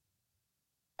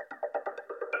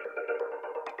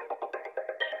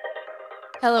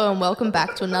Hello and welcome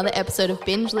back to another episode of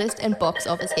Binge List and Box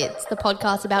Office Hits, the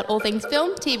podcast about all things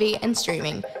film, TV and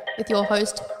streaming, with your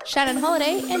host Shannon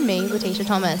Holiday and me, Letitia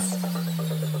Thomas.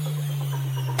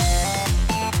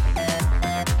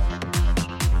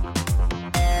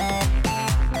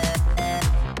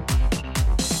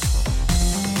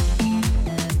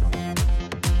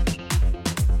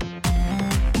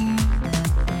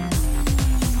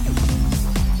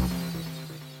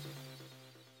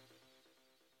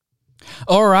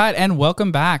 All right, and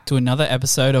welcome back to another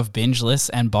episode of Binge Lists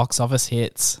and Box Office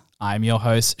Hits. I'm your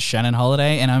host, Shannon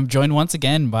Holiday, and I'm joined once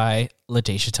again by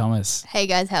Letitia Thomas. Hey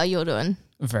guys, how you all doing?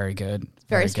 Very good.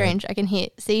 Very strange. Good. I can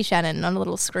see Shannon on a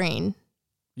little screen.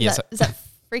 Yes. Is that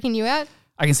freaking you out?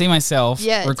 I can see myself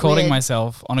recording weird.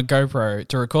 myself on a GoPro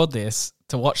to record this,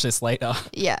 to watch this later.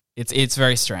 Yeah. It's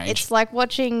very strange. It's like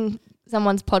watching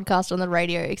someone's podcast on the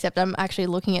radio, except I'm actually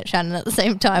looking at Shannon at the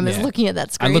same time as looking at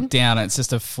that screen. I look down and it's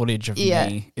just a footage of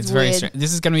me. It's very strange.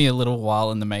 This is going to be a little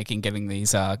while in the making, getting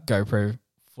these GoPro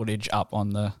footage up on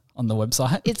the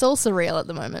website. It's all surreal at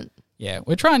the moment. Yeah,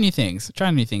 we're trying new things.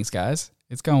 Guys.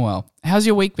 It's going well. How's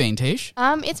your week been, Tish?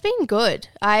 It's been good.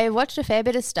 I watched a fair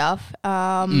bit of stuff.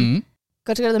 Got to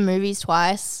go to the movies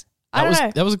twice. I don't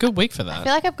know. That was a good week for that. I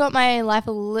feel like I've got my life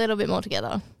a little bit more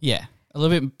together. Yeah. A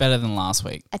little bit better than last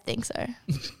week. I think so.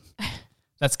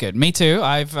 That's good. Me too.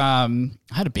 I've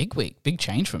had a big week, big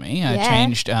change for me.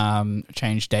 I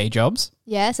changed day jobs.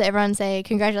 Yeah, so everyone say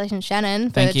congratulations, Shannon,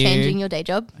 for Thank you. changing your day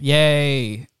job.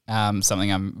 Yay.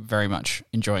 Something I'm very much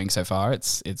enjoying so far.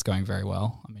 It's going very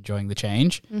well. I'm enjoying the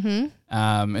change.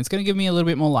 Mm-hmm. It's going to give me a little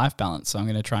bit more life balance, so I'm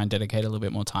going to try and dedicate a little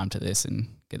bit more time to this and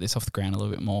get this off the ground a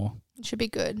little bit more. It should be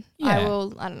good. Yeah.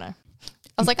 I don't know.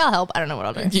 I was like, I'll help. I don't know what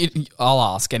I'll do. I'll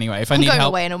ask anyway. If I I'm need going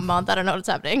help. away in a month. I don't know what's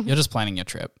happening. You're just planning your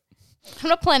trip. I'm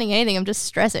not planning anything. I'm just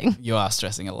stressing. You are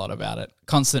stressing a lot about it.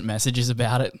 Constant messages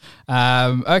about it.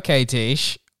 Okay,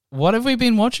 Tish. What have we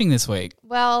been watching this week?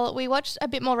 Well, we watched a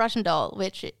bit more Russian Doll,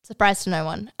 which surprised to no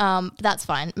one. But that's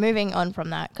fine. Moving on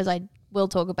from that, because I will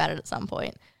talk about it at some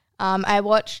point. I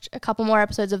watched a couple more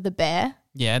episodes of The Bear.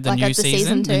 Yeah, the new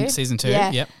season. Season 2.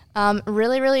 Yeah. Yep.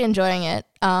 Really, really enjoying it.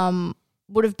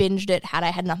 Would have binged it had I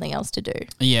had nothing else to do.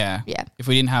 Yeah. Yeah. If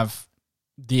we didn't have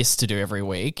this to do every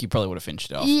week, you probably would have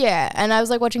finished it off. Yeah, and I was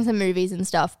like watching some movies and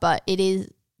stuff, but it is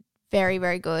very,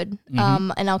 very good.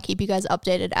 And I'll keep you guys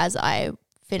updated as I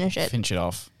finish it. Finish it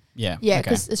off. Yeah. Yeah,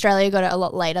 because Australia got it a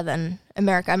lot later than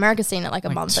America. America's seen it like a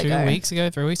month ago. 2 weeks ago,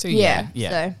 3 weeks ago? Yeah.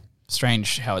 So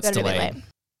strange how it's got it a bit delayed. late.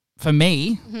 For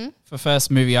me, the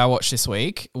first movie I watched this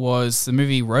week was the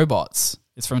movie Robots.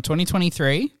 It's from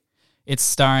 2023. It's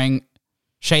starring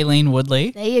Shailene Woodley.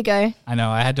 There you go. I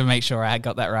know, I had to make sure I had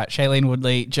got that right. Shailene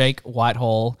Woodley, Jake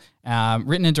Whitehall,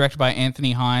 written and directed by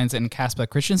Anthony Hines and Casper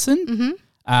Christensen.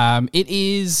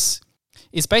 It's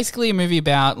basically a movie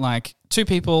about like two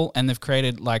people and they've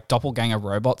created like doppelganger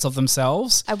robots of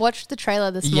themselves. I watched the trailer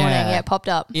this morning. Yeah, it popped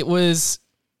up. It was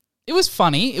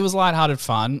funny. It was lighthearted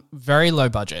fun. Very low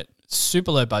budget. Super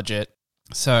low budget.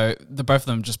 So the both of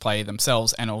them just play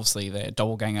themselves and obviously their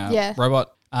doppelganger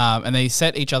robot. And they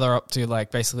set each other up to like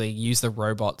basically use the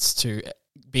robots to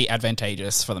be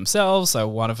advantageous for themselves. So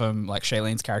one of them, like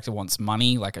Shailene's character, wants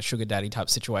money, like a sugar daddy type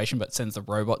situation, but sends the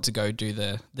robot to go do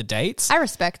the dates. I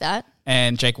respect that.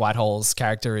 And Jake Whitehall's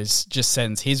character just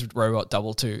sends his robot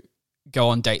double to go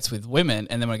on dates with women.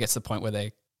 And then when it gets to the point where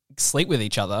they sleep with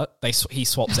each other, he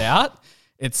swaps out.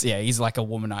 He's like a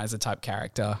womanizer type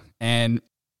character. And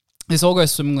this all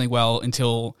goes swimmingly well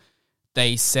until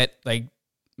they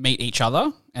meet each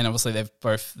other, and obviously they've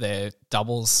both their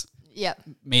doubles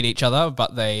meet each other,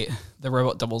 but the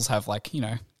robot doubles have like, you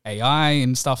know, AI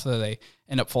and stuff, so they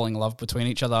end up falling in love between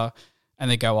each other,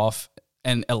 and they go off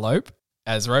and elope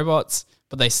as robots,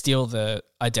 but they steal the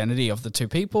identity of the two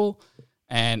people,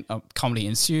 and a comedy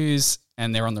ensues,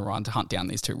 and they're on the run to hunt down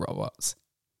these two robots.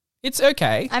 It's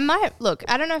okay. I might look.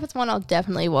 I don't know if it's one I'll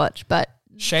definitely watch, but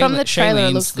from the trailer,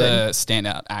 it looks good. the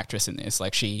standout actress in this.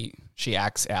 Like she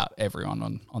acts out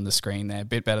everyone on the screen there. A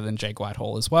bit better than Jake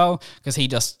Whitehall as well, because he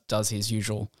just does his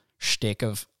usual shtick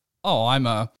of, oh, I'm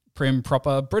a prim,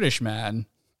 proper British man.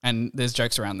 And there's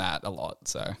jokes around that a lot.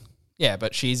 So, yeah,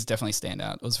 but she's definitely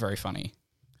standout. It was very funny.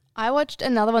 I watched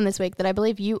another one this week that I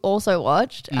believe you also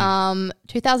watched.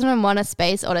 2001 A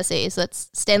Space Odyssey. So it's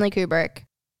Stanley Kubrick.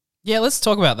 Yeah, let's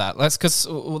talk about that. Because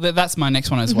that's my next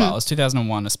one as well. It's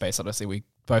 2001 A Space Odyssey. We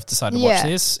both decided to watch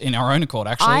this in our own accord,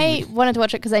 actually. I wanted to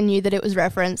watch it because I knew that it was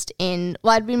referenced in...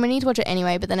 Well, I'd been meaning to watch it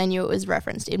anyway, but then I knew it was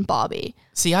referenced in Barbie.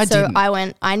 See, I didn't. So I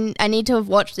went, I need to have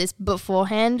watched this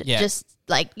beforehand. Yeah. Just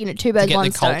like, you know, two birds,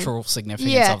 one stone. To get the cultural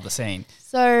significance of the scene.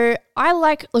 So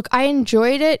I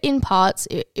enjoyed it in parts.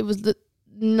 It was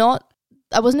not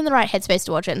I wasn't in the right headspace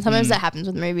to watch it. And sometimes that happens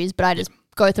with movies, but I just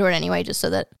go through it anyway just so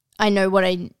that I know what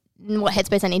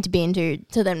headspace I need to be into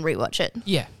to then rewatch it.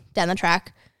 Yeah. Down the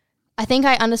track. I think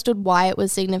I understood why it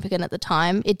was significant at the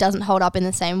time. It doesn't hold up in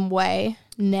the same way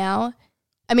now.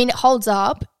 I mean, it holds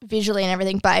up visually and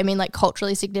everything, but I mean, like,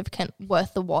 culturally significant,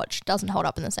 worth the watch, doesn't hold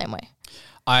up in the same way.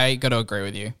 I got to agree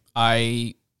with you.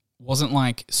 I wasn't,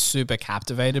 like, super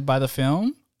captivated by the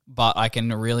film, but I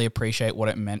can really appreciate what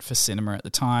it meant for cinema at the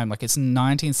time. Like, it's a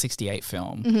 1968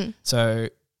 film. So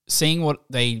seeing what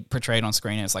they portrayed on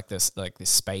screen as, like, this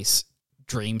space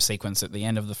dream sequence at the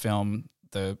end of the film,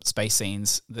 the space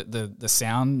scenes, the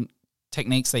sound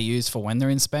techniques they use for when they're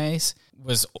in space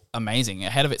was amazing,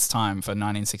 ahead of its time for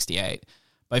 1968.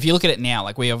 But if you look at it now,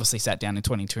 like, we obviously sat down in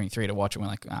 2023 to watch it, and we're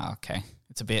like, okay,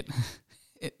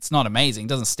 it's not amazing,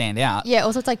 doesn't stand out. Yeah,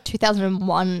 also it's like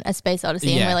 2001 A Space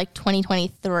Odyssey, and we're like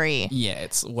 2023. Yeah,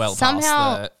 it's well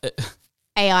somehow past the...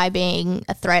 AI being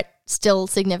a threat still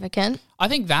significant. I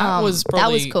think that was probably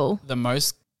that was cool. The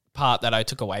most part that I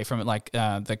took away from it, like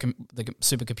the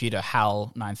supercomputer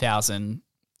HAL 9000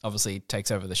 obviously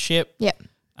takes over the ship. Yep.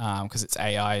 Because it's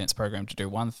AI and it's programmed to do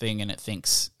one thing and it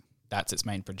thinks that's its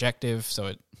main objective, so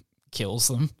it kills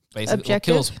them, basically.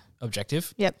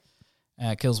 Objective. Yep.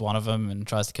 Kills one of them and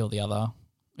tries to kill the other.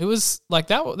 It was like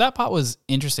that part was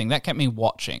interesting. That kept me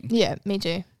watching. Yeah, me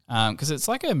too. Because it's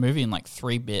like a movie in like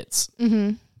 3 bits.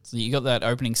 Mm-hmm. So you got that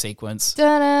opening sequence.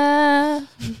 Ta-da!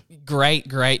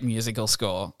 Great musical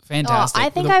score. Fantastic. I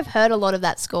think I've heard a lot of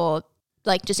that score,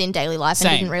 like, just in daily life.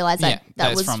 Same. And didn't realize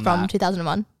that was from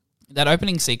 2001. That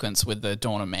opening sequence with the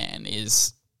Dawn of Man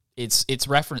it's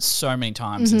referenced so many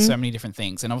times in so many different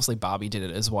things, and obviously Barbie did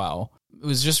it as well. It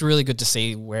was just really good to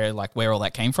see where all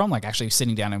that came from, like actually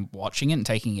sitting down and watching it and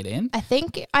taking it in. I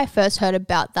think I first heard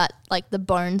about that, like the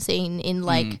bone scene in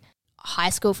like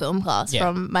high school film class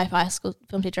from my high school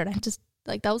film teacher, and I just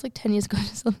like that was like 10 years ago or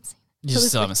something. You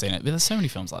still haven't seen it, but there's so many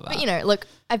films like that. But you know, look,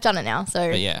 I've done it now, so.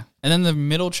 But yeah, and then the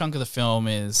middle chunk of the film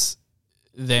is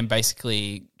them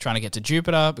basically trying to get to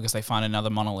Jupiter because they find another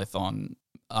monolith on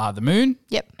the moon.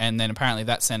 Yep. And then apparently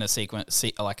that sent a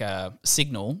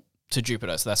signal to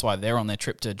Jupiter, so that's why they're on their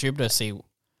trip to Jupiter to see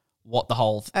what the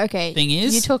whole thing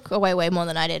is. You took away way more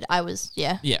than I did. I was,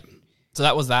 yeah. So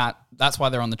that was that. That's why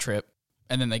they're on the trip.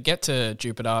 And then they get to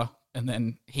Jupiter, and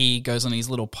then he goes on his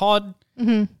little pod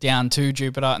down to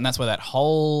Jupiter, and that's where that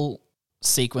whole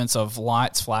sequence of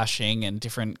lights flashing and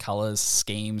different colors,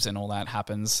 schemes, and all that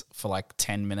happens for like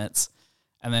 10 minutes.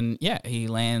 And then, he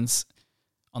lands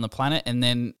on the planet, and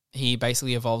then he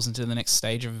basically evolves into the next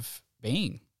stage of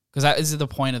being. Because that is the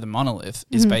point of the monolith,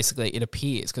 is basically it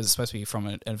appears, because it's supposed to be from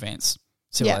an advanced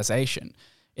civilization.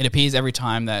 It appears every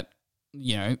time that,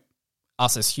 you know,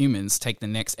 us as humans take the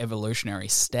next evolutionary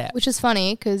step. Which is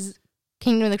funny, because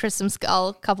Kingdom of the Crystal Skull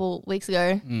a couple weeks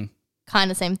ago,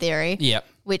 kind of same theory. Yep.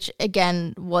 Which,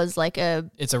 again, was like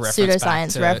it's a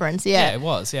pseudoscience reference. Yeah, it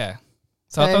was, yeah.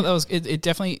 So I thought that was, it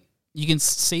definitely, you can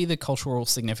see the cultural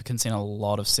significance in a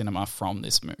lot of cinema from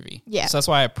this movie. Yeah. So that's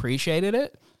why I appreciated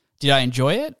it. Did I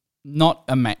enjoy it? Not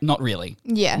really.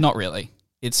 Yeah. Not really.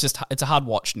 It's a hard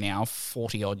watch now,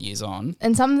 40 odd years on.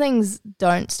 And some things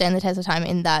don't stand the test of time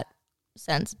in that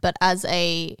sense, but as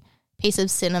a piece of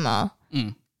cinema,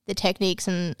 the techniques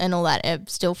and all that are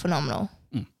still phenomenal.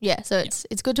 Yeah, so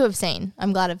it's good to have seen.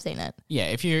 I'm glad I've seen it. Yeah,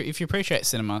 if you appreciate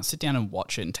cinema, sit down and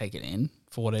watch it and take it in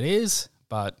for what it is,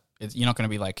 but you're not going to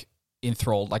be like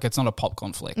enthralled. Like, it's not a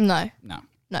popcorn flick. No.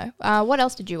 What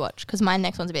else did you watch? Because my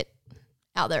next one's a bit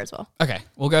out there as well. Okay,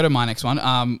 we'll go to my next one.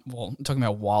 Talking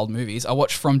about wild movies, I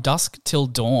watched From Dusk Till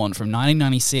Dawn from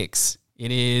 1996.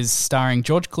 It is starring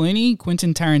George Clooney,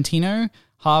 Quentin Tarantino,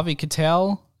 Harvey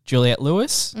Keitel, Juliette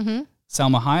Lewis,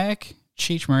 Salma Hayek,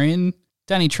 Cheech Marin,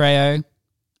 Danny Trejo,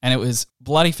 and it was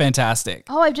bloody fantastic.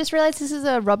 Oh, I've just realised this is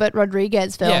a Robert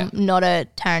Rodriguez film, not a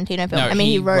Tarantino film. No, I mean,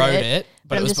 he wrote it,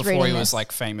 but it was before he was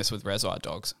like famous with Reservoir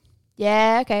Dogs.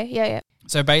 Yeah, okay, yeah.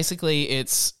 So basically,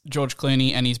 it's George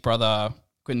Clooney and his brother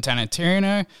Quentin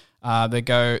Tarantino.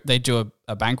 They do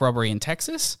a bank robbery in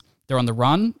Texas. They're on the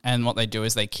run, and what they do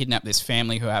is they kidnap this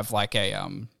family who have like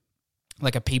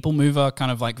a people mover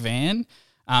kind of like van,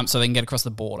 so they can get across the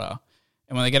border.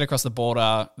 And when they get across the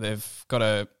border, they've got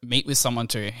to meet with someone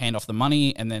to hand off the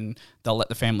money, and then they'll let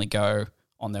the family go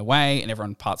on their way, and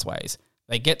everyone parts ways.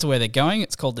 They get to where they're going.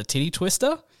 It's called the Titty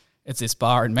Twister. It's this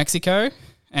bar in Mexico,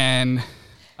 and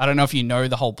I don't know if you know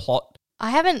the whole plot.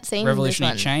 I haven't seen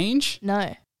Revolutionary this one. Change.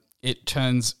 No. It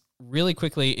turns really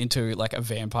quickly into like a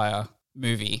vampire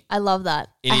movie. I love that.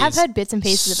 I have heard bits and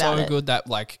pieces about it. So good, that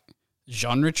like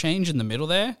genre change in the middle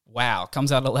there. Wow,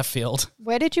 comes out of left field.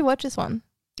 Where did you watch this one?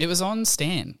 It was on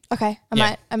Stan. Okay,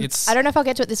 I don't know if I'll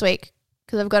get to it this week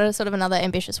because I've got a sort of another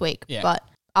ambitious week. Yeah. But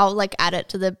I'll like add it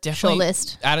to the short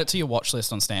list. Add it to your watch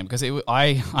list on Stan because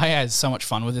I had so much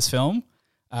fun with this film.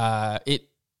 The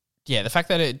fact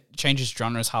that it changes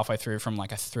genres halfway through from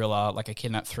like a thriller, like a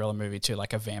kidnap thriller movie to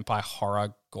like a vampire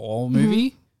horror gore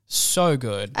movie, so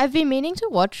good. I've been meaning to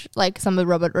watch like some of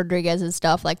Robert Rodriguez's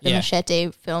stuff, like the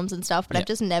Machete films and stuff, but I've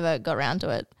just never got around to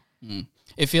it.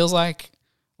 It feels like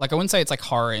I wouldn't say it's like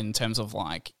horror in terms of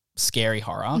like scary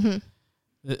horror.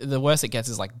 The worst it gets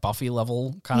is like Buffy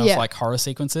level kind of like horror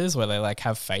sequences where they like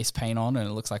have face paint on and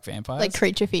it looks like vampires. Like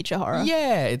creature feature horror.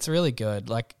 Yeah, it's really good.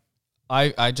 Like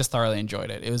I just thoroughly enjoyed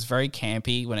it. It was very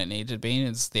campy when it needed to be, and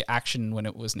it's the action when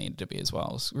it was needed to be as well.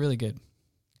 It was really good.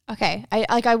 Okay,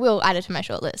 I will add it to my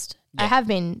short list. Yeah. I have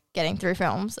been getting through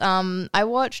films. I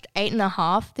watched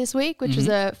 8.5 this week, which is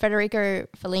a Federico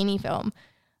Fellini film.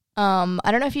 I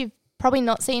don't know if you've probably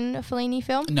not seen a Fellini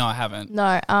film. No, I haven't.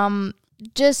 No.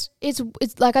 Just it's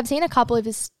like I've seen a couple of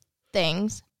his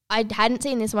things. I hadn't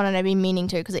seen this one, and I've been meaning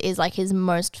to because it is like his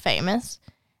most famous,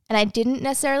 and I didn't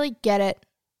necessarily get it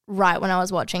right when I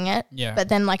was watching it. Yeah. But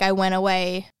then like I went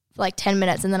away for like 10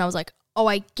 minutes, and then I was like, oh,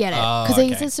 I get it. Because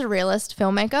he's a surrealist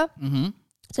filmmaker.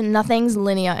 So nothing's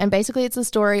linear. And basically it's the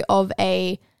story of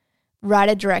a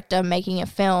writer-director making a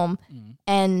film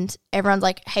and everyone's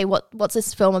like, hey, what's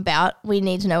this film about? We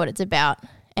need to know what it's about.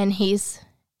 And he's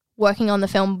working on the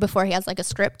film before he has like a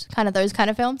script, kind of those kind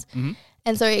of films.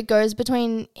 And so it goes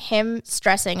between him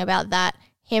stressing about that,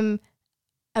 him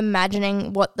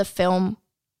imagining what the film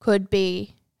could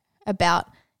be about,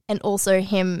 and also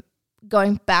him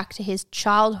going back to his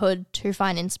childhood to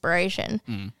find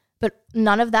inspiration. But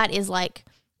none of that is like,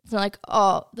 it's not like,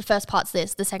 oh, the first part's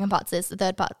this, the second part's this, the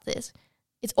third part's this.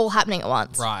 It's all happening at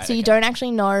once. Right. So you don't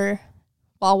actually know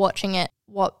while watching it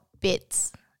what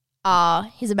bits are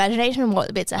his imagination and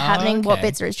what bits are happening, what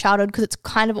bits are his childhood, because it's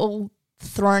kind of all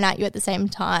thrown at you at the same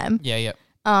time. Yeah.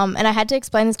 And I had to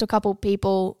explain this to a couple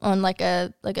people on like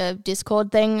a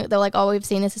Discord thing. They're like, oh, we've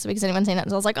seen this week. Has anyone seen it? And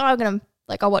so I was like, oh,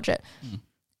 I'll watch it.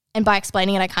 And by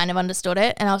explaining it, I kind of understood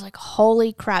it. And I was like,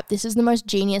 holy crap, this is the most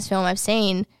genius film I've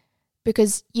seen,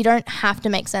 because you don't have to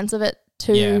make sense of it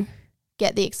to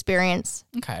get the experience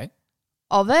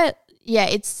of it. Yeah,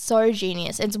 it's so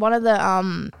genius. It's one of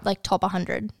the like top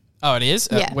 100. Oh, it is?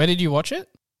 Yeah. Where did you watch it?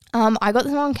 I got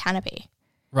this on Canopy.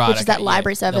 Right, which is that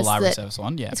library service. The library service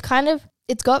one, yeah.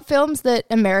 It's got films that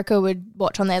America would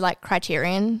watch on their like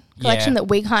Criterion collection that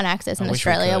we can't access in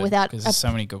Australia without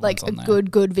so many good like ones on a there.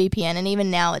 good VPN, and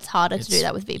even now it's harder to do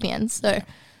that with VPNs. So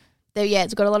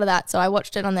it's got a lot of that. So I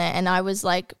watched it on there and I was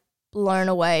like blown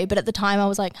away. But at the time I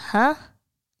was like, huh?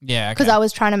 Yeah, because I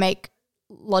was trying to make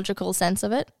logical sense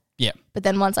of it. Yeah. But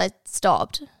then once I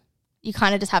stopped, you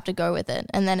kind of just have to go with it,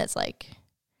 and then it's like,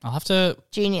 I'll have to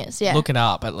genius, yeah. Look it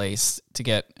up at least to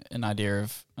get an idea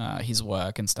of his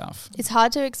work and stuff. It's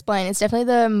hard to explain. It's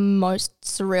definitely the most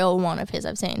surreal one of his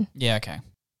I've seen. Yeah, okay.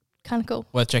 Kind of cool.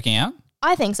 Worth checking out?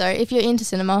 I think so. If you're into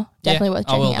cinema, definitely worth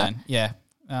checking out. I will then, yeah.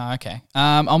 Okay.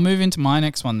 I'll move into my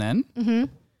next one then.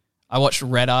 I watched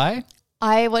Red Eye.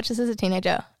 I watched this as a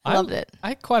teenager. I loved it.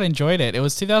 I quite enjoyed it. It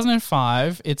was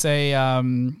 2005. It's a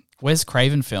Wes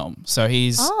Craven film. So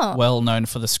he's well known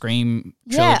for the Scream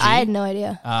trilogy. Yeah, I had no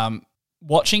idea.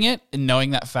 Watching it and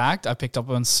knowing that fact, I picked up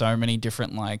on so many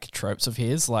different like tropes of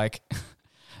his. Like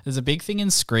there's a big thing in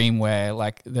Scream where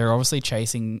like they're obviously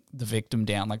chasing the victim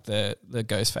down, like the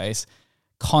Ghostface.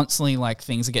 Constantly like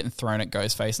things are getting thrown at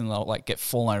Ghostface and they'll like get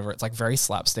fallen over. It's like very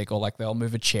slapstick, or like they'll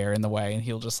move a chair in the way and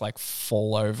he'll just like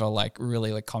fall over like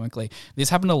really like comically. This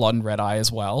happened a lot in Red Eye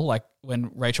as well. Like when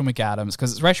Rachel McAdams,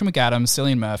 because it's Rachel McAdams,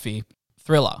 Cillian Murphy,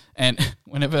 thriller. And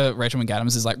whenever Rachel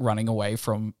McAdams is like running away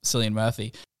from Cillian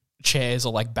Murphy, chairs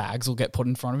or like bags will get put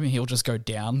in front of him. He'll just go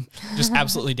down, just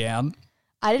absolutely down.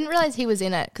 I didn't realize he was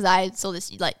in it because I saw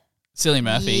this like Cillian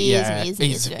Murphy, years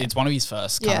ago. It's one of his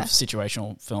first kind of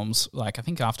situational films. Like I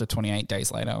think after 28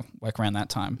 Days Later, like around that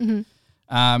time.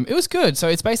 It was good. So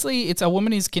it's a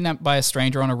woman who's kidnapped by a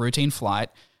stranger on a routine flight.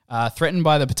 Threatened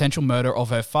by the potential murder of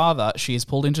her father, she is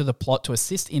pulled into the plot to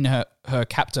assist in her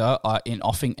captor in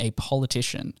offing a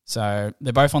politician. So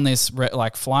they're both on this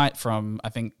flight from I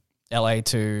think LA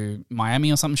to Miami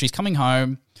or something. She's coming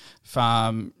home.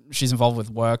 She's involved with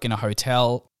work in a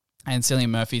hotel. And Cillian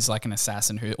Murphy's like an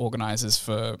assassin who organizes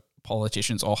for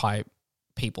politicians or high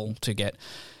people to get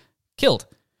killed.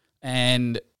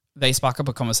 And they spark up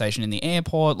a conversation in the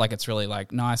airport. Like it's really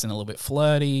like nice and a little bit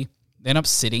flirty. They end up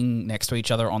sitting next to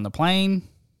each other on the plane.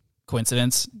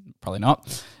 Coincidence? Probably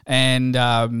not. And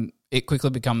it quickly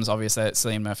becomes obvious that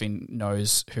Cillian Murphy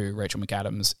knows who Rachel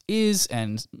McAdams is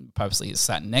and purposely is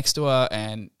sat next to her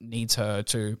and needs her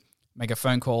to make a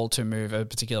phone call to move a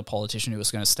particular politician who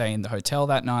was going to stay in the hotel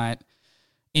that night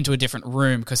into a different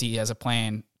room because he has a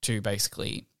plan to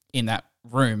basically, in that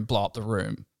room, blow up the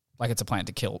room. Like it's a plan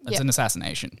to kill. It's an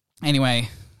assassination. Anyway,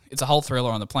 it's a whole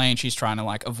thriller on the plane. She's trying to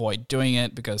like avoid doing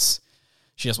it because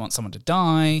she just wants someone to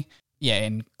die. Yeah,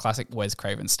 in classic Wes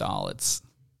Craven style, it's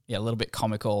a little bit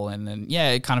comical. And then,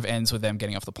 it kind of ends with them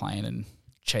getting off the plane and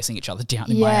chasing each other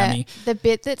down in Miami. The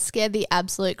bit that scared the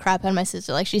absolute crap out of my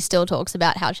sister, like she still talks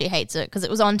about how she hates it because it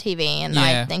was on TV and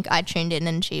I think I tuned in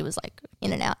and she was like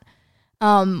in and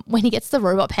out. When he gets the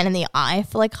robot pen in the eye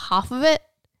for like half of it,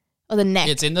 or the neck.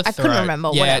 It's in the throat. I couldn't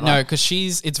remember. Yeah, whatever. no,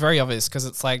 because it's very obvious because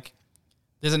it's like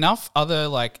there's enough other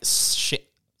like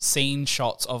scene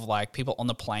shots of like people on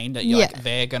the plane that you're like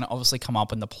they're going to obviously come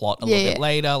up in the plot a little bit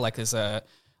later. Like there's a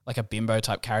bimbo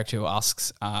type character who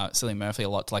asks Cillian Murphy a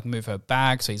lot to like move her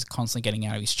bag, so he's constantly getting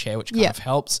out of his chair, which kind of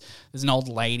helps. There's an old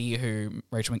lady who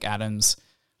Rachel McAdams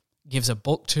gives a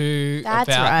book to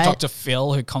about Dr.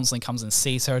 Phil, who constantly comes and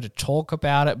sees her to talk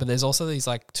about it. But there's also these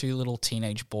like two little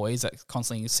teenage boys that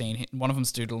constantly seen him. One of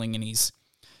them's doodling in his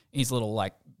little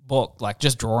like book, like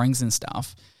just drawings and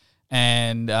stuff.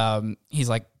 And he's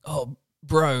like, "Oh,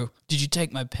 bro, did you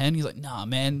take my pen?" He's like, "Nah,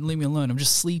 man, leave me alone. I'm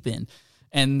just sleeping."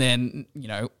 And then,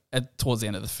 towards the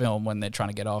end of the film, when they're trying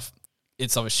to get off,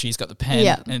 it's obvious she's got the pen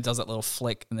and it does that little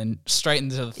flick and then straight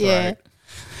into the throat. Yeah.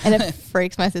 And it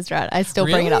freaks my sister out. I still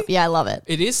bring it up. Yeah, I love it.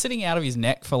 It is sitting out of his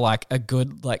neck for like a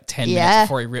good 10 minutes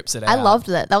before he rips it out. I loved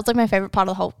that. That was like my favorite part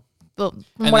of the whole, from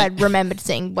what I remembered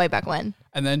seeing way back when.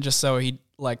 And then just so he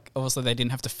obviously they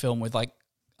didn't have to film with like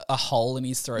a hole in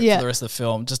his throat for the rest of the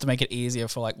film, just to make it easier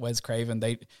for like Wes Craven.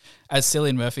 As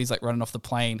Cillian Murphy's like running off the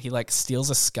plane, he like steals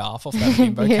a scarf off that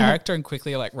bimbo character and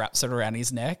quickly like wraps it around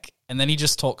his neck. And then he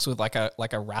just talks with like a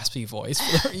raspy voice.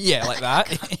 Like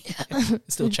that.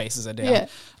 Still chases her down. Yeah.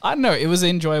 I don't know. It was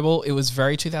enjoyable. It was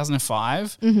very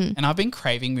 2005. Mm-hmm. And I've been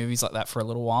craving movies like that for a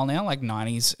little while now, like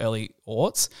 90s, early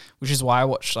aughts, which is why I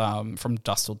watched From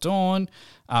Dusk Till Dawn,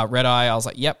 Red Eye. I was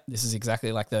like, yep, this is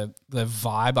exactly like the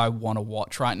vibe I want to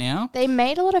watch right now. They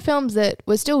made a lot of films that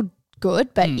were still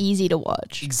good, but easy to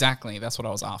watch. Exactly. That's what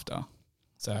I was after.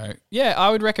 So, yeah, I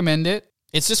would recommend it.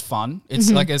 It's just fun. It's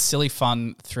like a silly,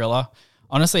 fun thriller.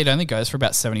 Honestly, it only goes for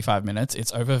about 75 minutes.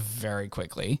 It's over very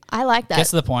quickly. I like that.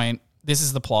 Gets to the point. This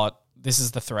is the plot. This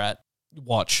is the threat.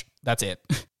 Watch. That's it.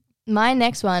 My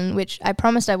next one, which I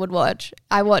promised I would watch,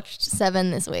 I watched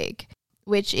Seven this week,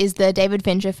 which is the David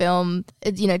Fincher film.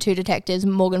 It's, two detectives,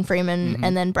 Morgan Freeman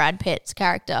and then Brad Pitt's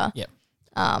character. Yep.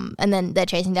 And then they're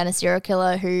chasing down a serial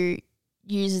killer who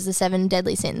uses the 7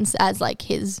 deadly sins as like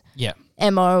his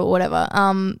MO or whatever.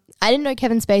 I didn't know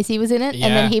Kevin Spacey was in it, and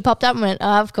then he popped up and went,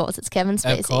 "Oh, of course, it's Kevin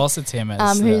Spacey. Of course, it's him."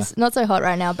 Who's not so hot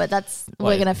right now, but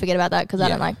we're gonna forget about that because I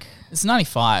don't like. It's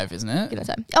 95, isn't it?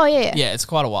 Oh yeah. Yeah, it's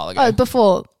quite a while ago. Oh,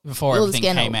 before everything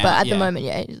came out. But at the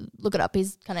moment, look it up.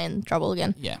 He's kind of in trouble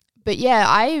again. Yeah. But yeah,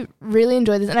 I really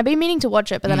enjoyed this, and I've been meaning to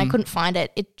watch it, but then I couldn't find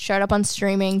it. It showed up on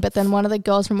streaming, but then one of the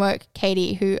girls from work,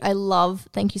 Katie, who I love,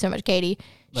 thank you so much, Katie.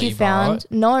 She found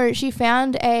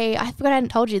a, I forgot I hadn't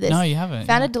told you this. No, you haven't.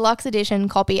 Found a deluxe edition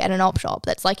copy at an op shop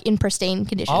that's like in pristine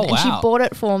condition. Oh, and she bought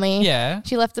it for me. Yeah.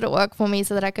 She left it at work for me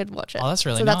so that I could watch it. Oh, that's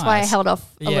really nice. So that's why I held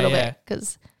off a little bit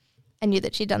because I knew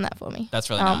that she'd done that for me. That's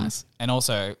really nice. And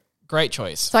also, great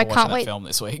choice for watching that film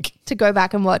this week. To go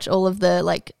back and watch all of the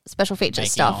like special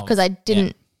features stuff because I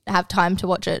didn't have time to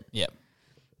watch it. Yep.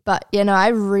 But, I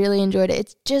really enjoyed it.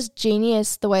 It's just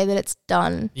genius the way that it's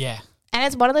done. Yeah. And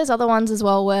it's one of those other ones as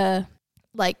well where,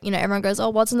 like, everyone goes, "Oh,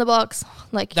 what's in the box?"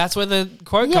 Like that's where the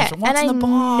quote comes from. What's in the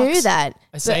box? I knew that.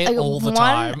 I say it all the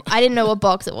time. I didn't know what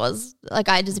box it was. Like,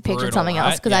 I just pictured something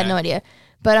else because I had no idea.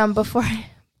 But before,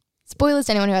 spoilers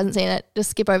to anyone who hasn't seen it, just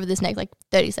skip over this next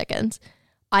 30 seconds.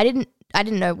 I didn't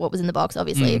know what was in the box,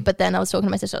 obviously. But then I was talking to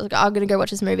my sister. I was like, "I'm gonna go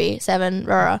watch this movie, Seven,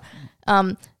 rah,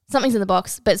 rah." Something's in the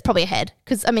box, but it's probably a head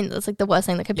because that's like the worst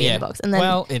thing that could be in the box. And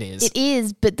then it is. It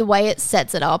is, but the way it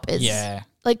sets it up is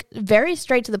like very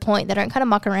straight to the point. They don't kind of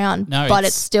muck around, but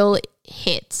it still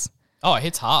hits. Oh, it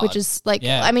hits hard. Which is like,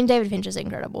 David Fincher's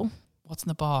incredible. What's in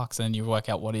the box? And you work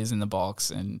out what is in the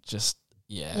box and just,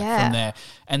 from there.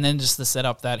 And then just the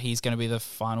setup that he's going to be the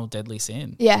final deadly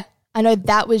sin. Yeah. I know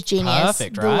that was genius.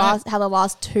 Perfect, right? How the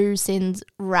last 2 sins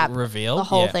reveal the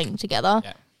whole thing together.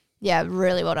 Yeah. Yeah,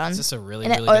 really well done. It's just a really,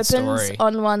 and really good story. And it opens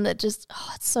on one that just,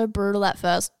 it's so brutal, that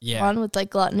first one with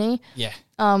like gluttony. Yeah.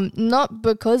 Not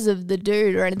because of the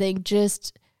dude or anything,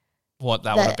 just what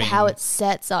that would have been. How it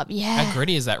sets up. Yeah. How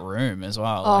gritty is that room as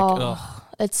well? Oh,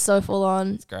 it's so full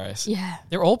on. It's gross. Yeah.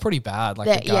 They're all pretty bad.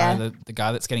 Like the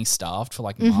guy that's getting starved for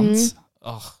like months.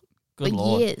 Oh, Good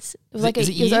Lord. years. It was Is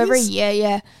it was over a year,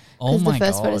 yeah. Oh Because my the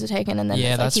first God. photos were taken and then Yeah,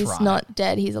 it's like that's he's right. not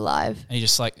dead, he's alive. And he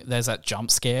just like, there's that jump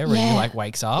scare where he Yeah. like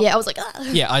wakes up. Yeah, I was like, ah.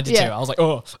 Yeah, I did too. I was like,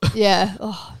 oh. Yeah.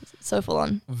 Oh, so full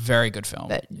on. Very good film.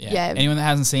 But, yeah. Anyone that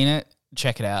hasn't seen it,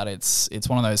 check it out. It's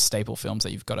one of those staple films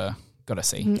that you've got to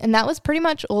see. And that was pretty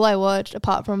much all I watched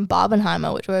apart from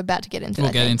Barbenheimer, which we're about to get into.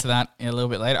 We'll get into that in a little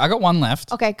bit later. I got one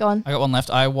left. Okay, go on. I got one left.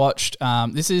 I watched,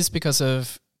 this is because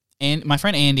of, my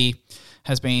friend Andy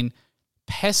has been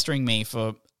pestering me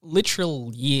for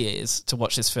literal years to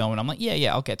watch this film. And I'm like,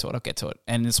 yeah, I'll get to it.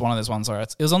 And it's one of those ones where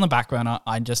it was on the back burner.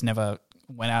 I just never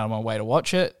went out of my way to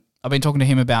watch it. I've been talking to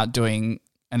him about doing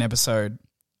an episode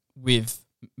with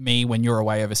me when you're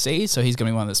away overseas. So he's going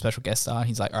to be one of the special guest stars.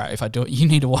 He's like, all right, if I do it, you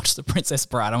need to watch The Princess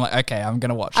Bride. I'm like, okay, I'm going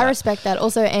to watch that. I respect that.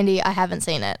 Also, Andy, I haven't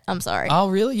seen it. I'm sorry. Oh,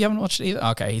 really? You haven't watched it either?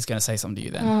 Okay, he's going to say something to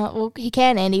you then. Well, he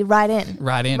can, Andy. Right in.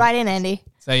 Right in, Andy.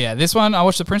 So yeah, this one, I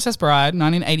watched The Princess Bride,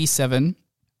 1987.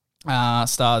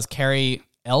 Stars Carrie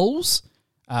Elves,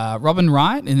 Robin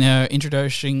Wright in her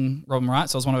introducing Robin Wright.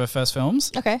 So it was one of her first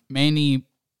films. Okay. Mandy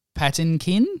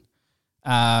Patinkin.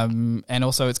 And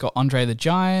also it's got Andre the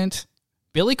Giant.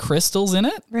 Billy Crystal's in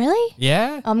it. Really?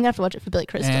 Yeah. I'm going to have to watch it for Billy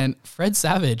Crystal. And Fred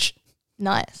Savage.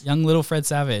 Nice. Young little Fred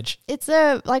Savage. It's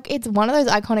one of those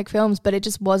iconic films, but it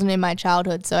just wasn't in my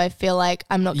childhood, so I feel like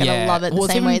I'm not going to love it the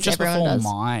same way as everyone does.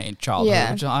 My childhood.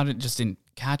 Yeah. I just didn't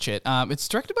catch it. It's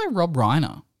directed by Rob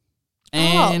Reiner. Oh,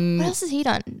 And what else has he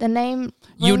done? The name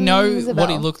you know rings a what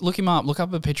he bell. look him up, look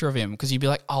up a picture of him because you'd be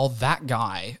like, oh, that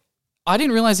guy. I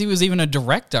didn't realize he was even a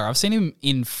director. I've seen him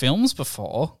in films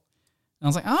before. And I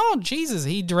was like, oh, Jesus,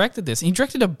 he directed this. He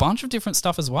directed a bunch of different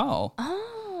stuff as well.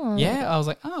 Oh. Yeah, I was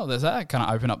like, oh, there's that. Kind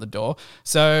of opened up the door.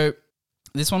 So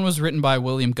this one was written by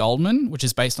William Goldman, which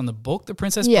is based on the book The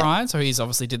Princess Bride. So he's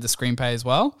obviously did the screenplay as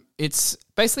well. It's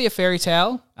basically a fairy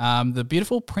tale. The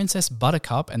beautiful Princess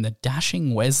Buttercup and the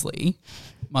dashing Wesley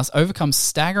must overcome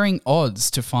staggering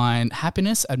odds to find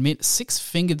happiness amid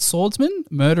six-fingered swordsmen,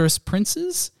 murderous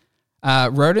princes,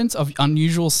 rodents of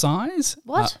unusual size.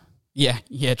 What? Yeah,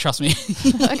 trust me.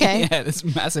 Okay. Yeah, there's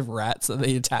massive rats that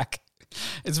they attack.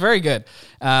 It's very good.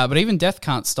 But even death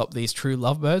can't stop these true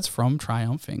lovebirds from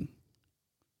triumphing.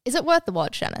 Is it worth the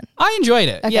watch, Shannon? I enjoyed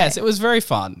it. Okay. Yes, it was very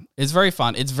fun. It's very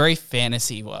fun. It's very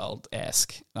fantasy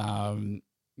world-esque.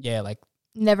 Yeah, like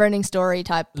Never-ending story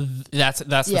type. that's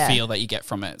the feel that you get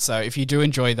from it. So if you do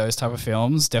enjoy those type of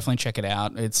films, definitely check it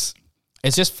out. It's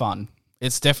just fun.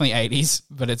 It's definitely 80s,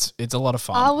 but it's a lot of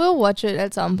fun. I will watch it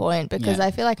at some point because Yeah.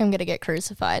 I feel like I'm going to get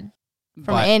crucified from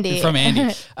But- Andy. From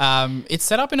Andy. It's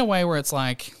set up in a way where it's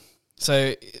like,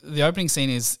 so the opening scene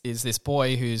is this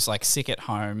boy who's like sick at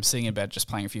home, sitting in bed, just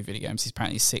playing a few video games. He's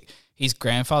apparently sick. His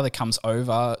grandfather comes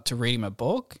over to read him a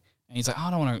book, and he's like, oh, I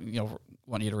don't want to,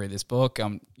 want you to read this book.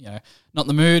 I'm, not in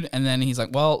the mood. And then he's like,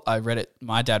 well, I read it.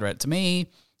 My dad read it to me.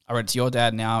 I read it to your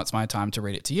dad. Now it's my time to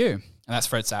read it to you. And that's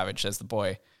Fred Savage as the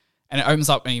boy. And it opens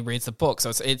up and he reads the book.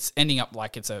 So it's ending up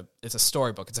like it's a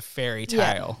storybook. It's a fairy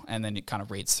tale. Yeah. And then it kind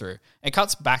of reads through. It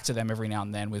cuts back to them every now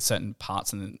and then with certain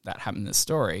parts that happen in the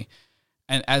story.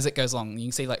 And as it goes along, you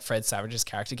can see like Fred Savage's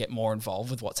character get more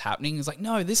involved with what's happening. He's like,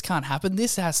 no, this can't happen.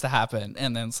 This has to happen.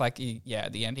 And then it's like,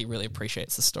 at the end, he really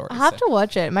appreciates the story. I have to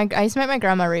watch it. I used to make my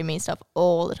grandma read me stuff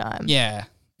all the time. Yeah.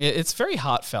 It's very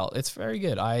heartfelt. It's very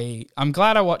good. I'm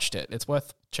glad I watched it. It's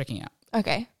worth checking out.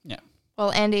 Okay. Yeah.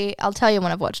 Well, Andy, I'll tell you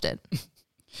when I've watched it.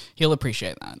 He'll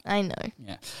appreciate that. I know.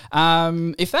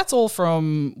 Yeah. If that's all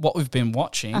from what we've been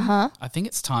watching, Uh-huh. I think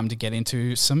it's time to get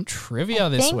into some trivia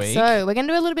this week. So we're going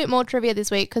to do a little bit more trivia this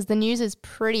week because the news is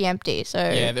pretty empty. So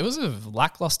Yeah, there was a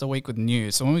lackluster week with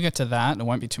news. So when we get to that, it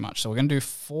won't be too much. So we're going to do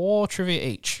 4 trivia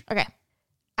each. Okay.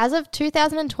 As of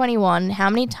 2021, how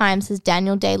many times has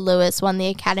Daniel Day-Lewis won the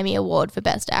Academy Award for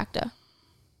Best Actor?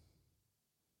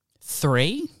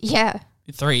 3? Yeah.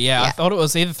 3, yeah. I thought it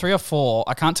was either 3 or 4.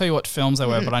 I can't tell you what films they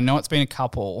were, but I know it's been a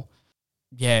couple.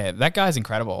 Yeah, that guy's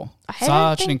incredible.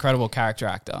 Such an incredible character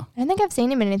actor. I don't think I've seen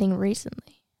him in anything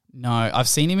recently. No, I've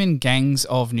seen him in Gangs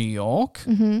of New York.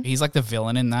 Mm-hmm. He's like the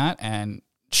villain in that and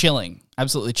chilling.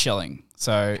 Absolutely chilling.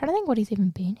 So I'm trying to think what he's even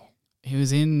been in. he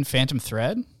was in Phantom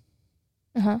Thread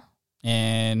Uh-huh.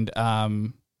 and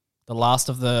The Last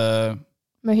of the...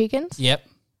 Mohicans? Yep.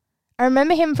 I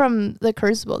remember him from The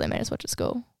Crucible they made us watch at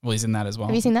school. Well, he's in that as well.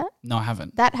 Have you seen that? No, I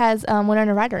haven't. That has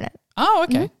Winona Ryder in it. Oh,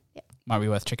 okay. Mhm. Yeah. Might be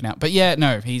worth checking out. But yeah,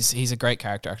 no, he's a great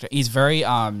character actor. He's very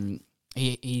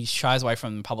he shies away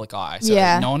from the public eye. So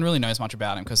no one really knows much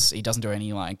about him because he doesn't do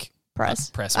any like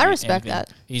Press. or I respect anything.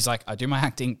 that. He's like, I do my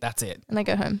acting, that's it. And I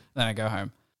go home. Then I go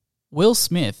home. Will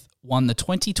Smith won the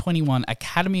 2021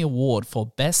 Academy Award for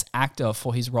Best Actor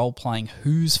for his role playing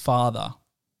whose father?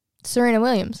 Serena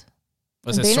Williams.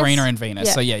 Was it Venus? Serena and Venus?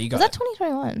 Yeah. So yeah, you got Was that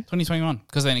 2021? 2021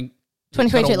 because then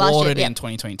 2022 last year. awarded Yeah. in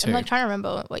 2022. I'm like trying to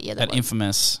remember what year that was.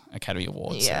 Infamous Academy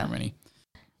Awards Yeah. ceremony.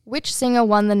 Which singer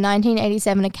won the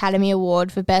 1987 Academy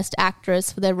Award for Best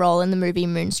Actress for their role in the movie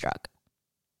Moonstruck?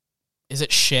 Is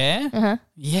it Cher? Uh-huh.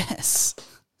 Yes.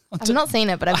 I've not seen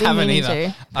it, but I've I been haven't meaning either.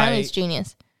 to. Apparently it's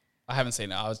genius. I haven't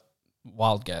seen it. I was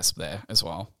wild guess there as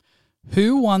well.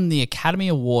 Who won the Academy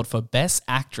Award for Best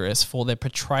Actress for their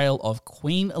portrayal of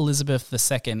Queen Elizabeth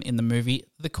II in the movie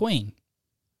The Queen?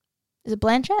 Is it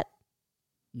Blanchett?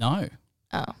 No.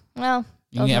 Oh, well.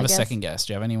 You can have a second guess.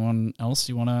 Do you have anyone else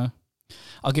you want to?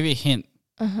 I'll give you a hint.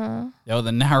 Uh-huh. They were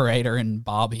the narrator in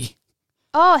Barbie.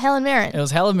 Oh, Helen Mirren. It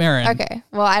was Helen Mirren. Okay.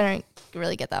 Well, I don't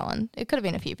really get that one. It could have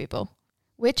been a few people.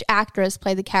 Which actress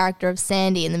played the character of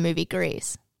Sandy in the movie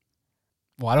Grease?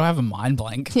 Why do I have a mind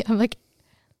blank? Yeah, I'm like,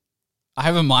 I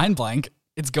have a mind blank.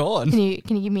 It's gone. can you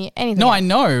give me anything? No, else? I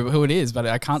know who it is, but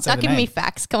I can't say Stop the giving name. me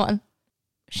facts. Come on.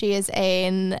 She is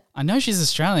in. I know she's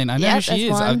Australian. I know Yeah, who she that's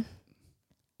is. one.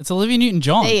 It's Olivia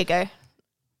Newton-John. There you go.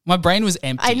 My brain was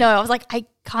empty. I know. I was like, I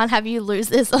can't have you lose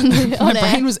this on the My on air.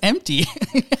 brain was empty.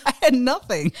 I had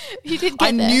nothing. You did get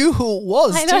I there. knew who it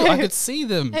was I too. know. I could see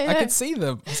them. I I know. could see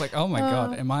them. I was like, oh my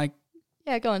God, am I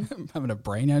Yeah, go on. having a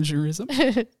brain aneurysm?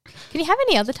 Can you have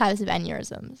any other types of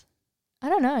aneurysms? I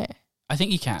don't know. I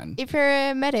think you can. If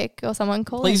you're a medic or someone,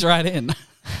 call Please in. write in.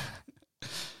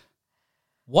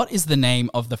 What is the name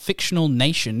of the fictional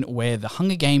nation where the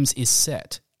Hunger Games is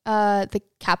set? The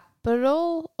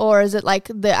capital, or is it like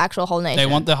the actual whole nation? They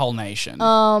want the whole nation.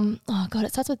 Oh god,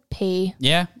 it starts with P.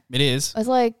 Yeah, it is. It's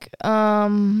like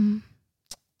Panem.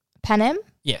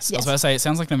 Yes, I Yes. was about to say, it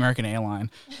sounds like an American airline.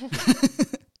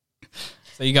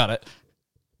 So you got it.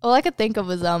 All I could think of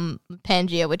was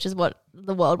Pangea, which is what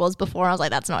the world was before. I was like,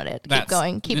 that's not it. Keep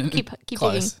going. Keep digging.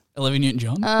 Close. Olivia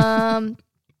Newton-John.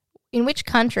 In which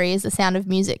country is The Sound of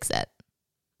Music set?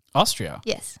 Austria.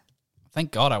 Yes.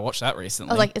 Thank God I watched that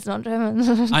recently. I was like, it's not German.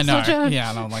 I It's know. not German. Yeah,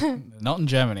 and I'm like, not in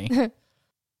Germany.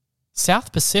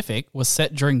 South Pacific was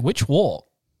set during which war?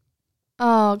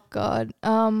 Oh god.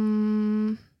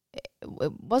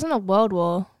 It wasn't a world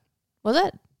war, was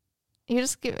it? You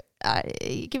just give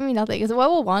me nothing. Is it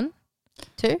World War One,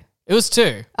 2? It was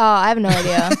 2. Oh, I have no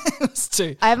idea. It was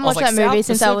 2. I haven't was watched like, that movie South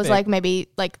since I was Pacific. like maybe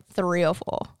like 3 or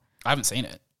 4. I haven't seen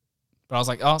it. But I was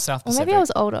like, oh, South Or Pacific. maybe I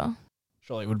was older.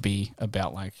 Surely it would be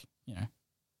about like,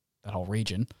 that whole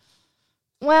region.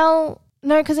 Well,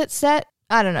 no, because it's set.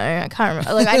 I don't know. I can't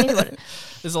remember. Like I need to watch it.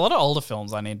 There's a lot of older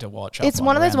films I need to watch. up It's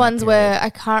one of those around that ones period. where I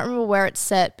can't remember where it's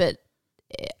set, but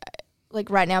like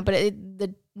right now. But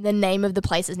the name of the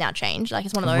place has now changed. Like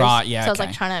it's one of those. Right, yeah, So I was like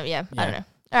okay. trying to. Yeah, I Yeah. don't know.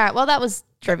 All right. Well, that was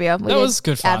trivia. That was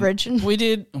good fun. Average.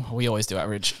 We always do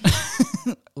average.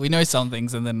 We know some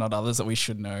things and then not others that we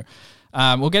should know.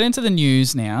 We'll get into the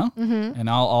news now, and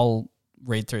I'll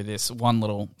read through this one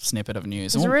little snippet of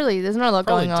news. And There's not a lot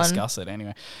probably going on. discuss it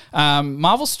anyway.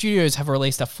 Marvel Studios have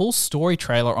released a full story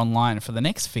trailer online for the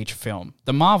next feature film,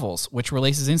 The Marvels, which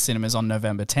releases in cinemas on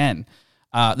November 10.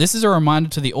 This is a reminder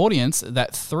to the audience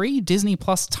that 3 Disney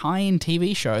Plus tie-in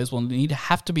TV shows will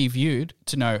have to be viewed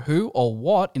to know who or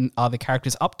what are the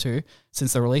characters up to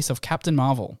since the release of Captain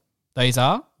Marvel. These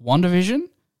are WandaVision,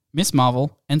 Miss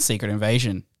Marvel, and Secret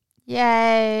Invasion.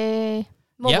 Yay!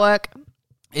 More Yep. work.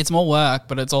 It's more work,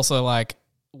 but it's also like,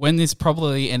 when this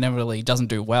probably inevitably doesn't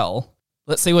do well,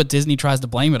 let's see what Disney tries to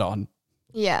blame it on.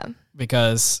 Yeah.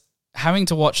 Because having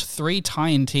to watch 3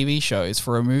 tie-in TV shows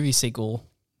for a movie sequel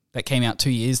that came out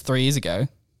 3 years ago,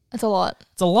 It's a lot.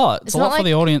 it's a lot. It's It's a lot not for like-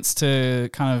 the audience to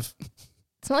kind of...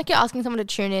 It's not like you're asking someone to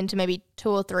tune in to maybe 2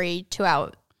 or 3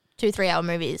 3-hour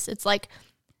movies. It's like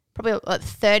probably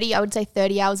 30, I would say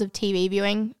 30 hours of TV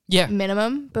viewing Yeah.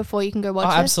 minimum before you can go watch Oh,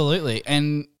 this. absolutely.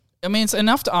 And I mean, it's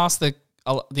enough to ask the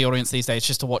audience these days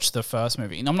just to watch the first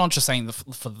movie. And I'm not just saying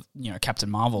for Captain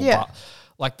Marvel, Yeah. but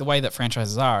like the way that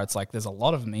franchises are, it's like there's a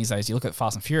lot of them these days. You look at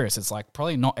Fast and Furious, it's like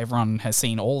probably not everyone has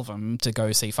seen all of them to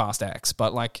go see Fast X.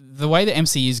 But like the way the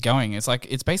MCU is going, it's like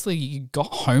it's basically you got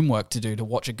homework to do to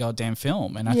watch a goddamn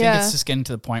film. And I think Yeah. it's just getting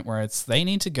to the point where they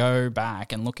need to go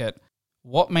back and look at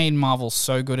what made Marvel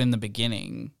so good in the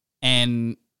beginning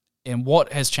and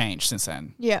what has changed since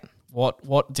then. Yeah.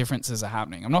 What differences are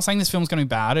happening? I'm not saying this film's going to be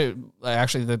bad.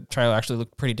 The trailer actually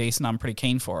looked pretty decent. I'm pretty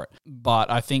keen for it.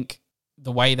 But I think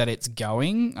the way that it's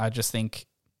going, I just think,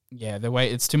 the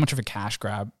way it's too much of a cash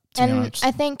grab. To be And honest.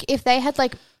 I think if they had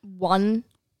like one,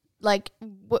 like,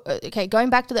 going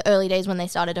back to the early days when they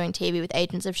started doing TV with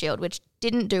Agents of S.H.I.E.L.D., which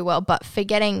didn't do well, but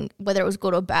forgetting whether it was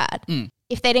good or bad,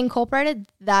 if they'd incorporated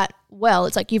that well,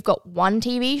 it's like you've got one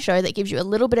TV show that gives you a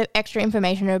little bit of extra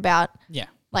information about yeah,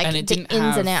 like and it the didn't ins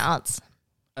have and outs.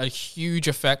 a huge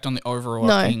effect on the overall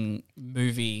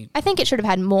movie. I think it should have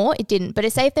had more. It didn't. But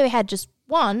say if they had just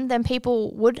one, then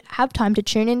people would have time to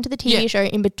tune into the TV show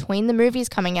in between the movies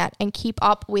coming out and keep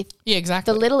up with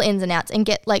exactly the little ins and outs and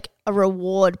get like a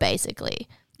reward basically.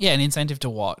 Yeah, an incentive to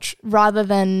watch. Rather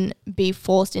than be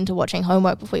forced into watching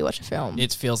homework before you watch a film.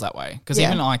 It feels that way. Because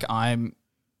even like I'm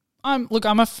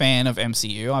a fan of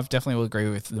MCU. I've definitely will agree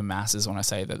with the masses when I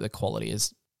say that the quality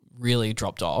has really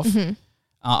dropped off. Mm-hmm.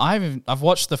 I've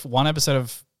watched the one episode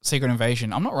of Secret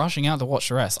Invasion. I'm not rushing out to watch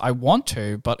the rest. I want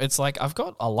to, but it's like I've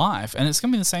got a life, and it's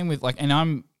gonna be the same with like. And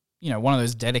I'm one of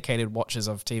those dedicated watchers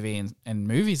of TV and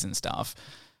movies and stuff.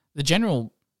 The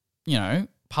general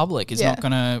public is not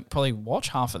gonna probably watch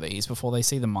half of these before they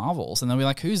see the Marvels, and they'll be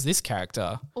like, "Who's this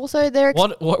character?" Also,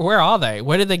 where are they?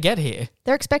 Where did they get here?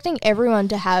 They're expecting everyone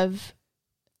to have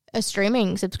a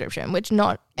streaming subscription, which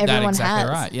not everyone has. That's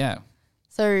exactly right. Yeah.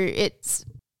 So it's.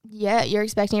 Yeah, you're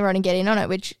expecting everyone to get in on it,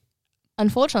 which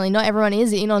unfortunately not everyone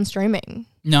is in on streaming.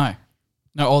 No,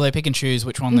 or they pick and choose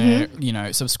which one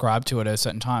they're, subscribe to at a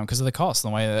certain time because of the cost, the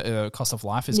way the cost of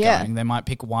life is going. They might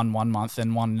pick one month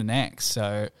and one the next.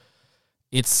 So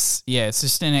it's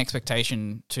just an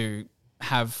expectation to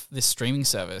have this streaming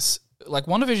service. Like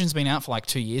WandaVision's been out for like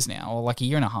 2 years now, or like a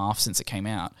year and a half since it came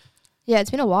out. Yeah,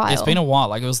 it's been a while. It's been a while.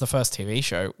 Like it was the first TV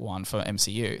show one for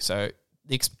MCU. So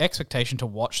the expectation to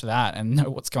watch that and know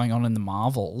what's going on in the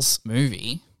Marvels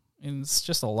movie, it's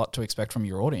just a lot to expect from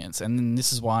your audience. And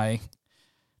this is why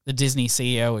the Disney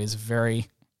CEO is very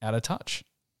out of touch.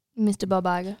 Mr. Bob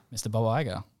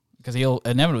Iger. Because he'll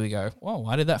inevitably go, whoa,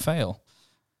 why did that fail?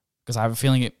 Because I have a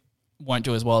feeling it won't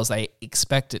do as well as they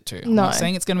expect it to. I'm not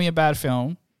saying it's going to be a bad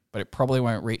film, but it probably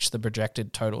won't reach the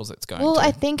projected totals it's going to. Well,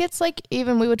 I think it's like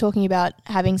even we were talking about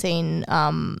having seen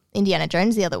Indiana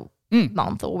Jones the other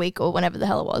month or week or whenever the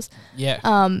hell it was. Yeah.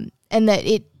 And that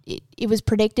it was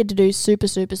predicted to do super,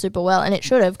 super, super well, and it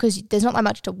should have because there's not that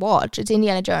much to watch. It's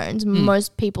Indiana Jones.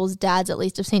 Most people's dads at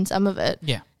least have seen some of it.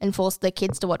 Yeah. And forced their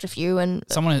kids to watch a few and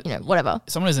whatever.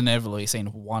 Someone has inevitably seen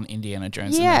one Indiana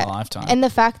Jones in their lifetime. And the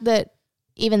fact that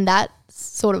even that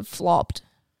sort of flopped.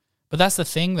 But that's the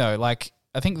thing though. Like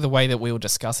I think the way that we were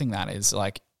discussing that is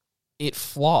like it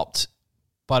flopped,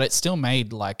 but it still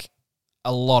made like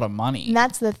a lot of money. And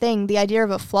that's the thing. The idea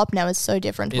of a flop now is so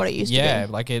different to what it used to be. Yeah,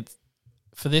 like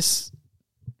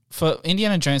for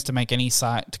Indiana Jones to make any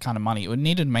kind of money, it would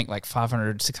need to make like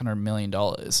 $500-600 million.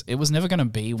 It was never going to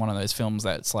be one of those films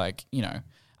that's like,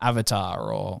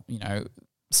 Avatar or,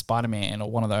 Spider-Man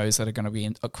or one of those that are going to be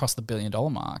across the $1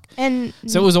 billion mark. And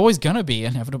so it was always going to be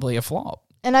inevitably a flop.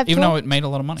 And even though it made a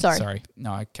lot of money. Sorry.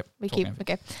 No, I kept talking.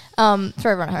 Okay. For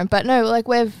everyone at home. But no, like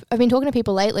I've been talking to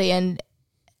people lately and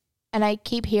I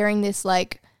keep hearing this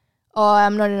like, oh,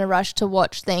 I'm not in a rush to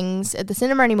watch things at the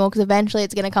cinema anymore because eventually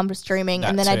it's going to come to streaming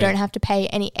and then I don't have to pay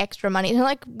any extra money. It's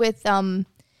like with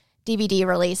DVD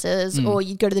releases or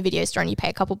you go to the video store and you pay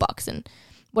a couple bucks and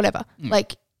whatever.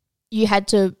 Like you had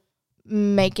to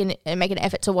make an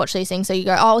effort to watch these things. So you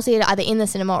go, oh, I'll see it either in the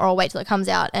cinema or I'll wait till it comes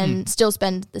out and still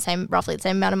spend roughly the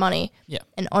same amount of money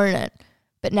and own it.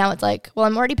 But now it's like, well,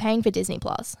 I'm already paying for Disney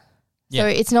Plus. So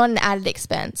it's not an added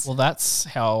expense. Well, that's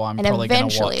how I'm probably going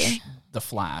to watch The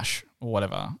Flash or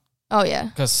whatever. Oh, yeah.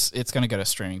 Because it's going to go to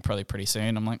streaming probably pretty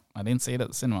soon. I'm like, I didn't see it at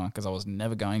the cinema because I was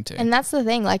never going to. And that's the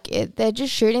thing. Like, they're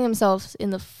just shooting themselves in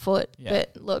the foot. Yeah.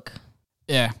 But look.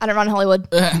 Yeah. I don't run Hollywood.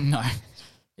 No.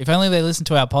 If only they listen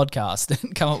to our podcast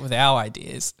and come up with our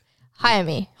ideas. Hire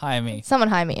me. Someone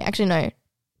hire me. Actually, no.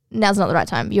 Now's not the right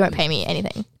time. You won't pay me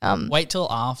anything. Wait till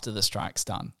after the strike's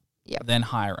done. Yeah. Then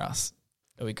hire us.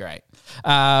 It'll be great.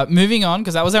 Moving on,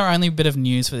 because that was our only bit of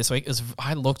news for this week.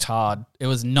 I looked hard. It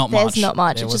was not much. There's not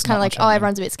much. It's just kind of like,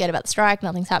 everyone's a bit scared about the strike.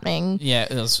 Nothing's happening. Yeah,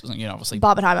 it was, obviously.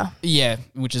 Barbenheimer. Yeah,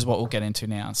 which is what we'll get into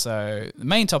now. So the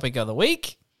main topic of the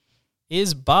week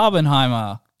is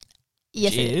Barbenheimer.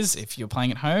 Yes, which is, if you're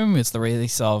playing at home, it's the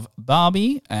release of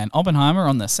Barbie and Oppenheimer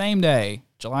on the same day,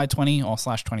 July 20 or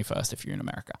 /21st if you're in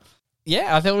America.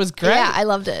 Yeah, I thought it was great. Yeah, I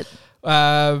loved it.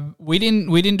 We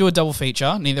didn't do a double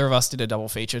feature. Neither of us did a double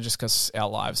feature just because our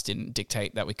lives didn't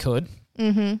dictate that we could.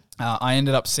 Mm-hmm. I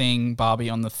ended up seeing Barbie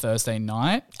on the Thursday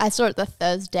night. I saw it the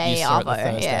Thursday. You saw it the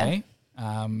Thursday.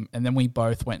 Yeah. And then we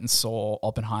both went and saw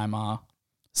Oppenheimer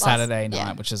Saturday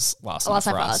night, which is last night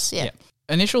for us. Yeah.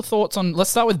 Initial thoughts on, let's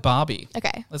start with Barbie.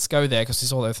 Okay. Let's go there because we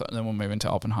saw that, then we'll move into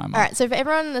Oppenheimer. All right. So for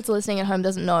everyone that's listening at home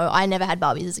doesn't know, I never had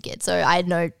Barbies as a kid. So I had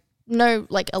no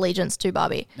like allegiance to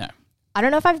Barbie. No. I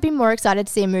don't know if I've been more excited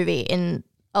to see a movie in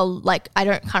can't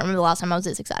remember the last time I was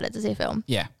this excited to see a film.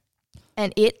 Yeah.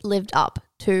 And it lived up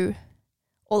to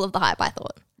all of the hype, I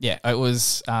thought. Yeah, it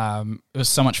was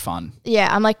so much fun. Yeah,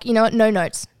 I'm like, you know what? No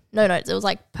notes. It was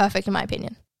like perfect in my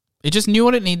opinion. It just knew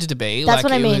what it needed to be. That's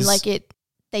what I mean.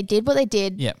 They did what they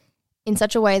did. Yeah. In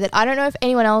such a way that I don't know if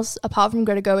anyone else apart from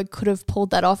Greta Gerwig could have pulled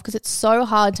that off, because it's so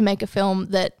hard to make a film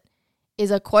that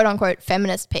is a quote unquote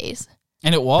feminist piece.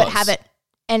 And it was. But have it,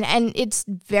 and it's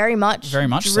very much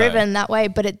driven so. That way,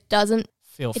 but it doesn't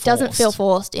feel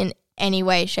forced in any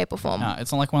way, shape or form. No,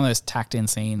 it's not like one of those tacked in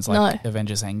scenes like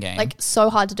Avengers Endgame. Like so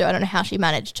hard to do. I don't know how she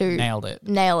managed to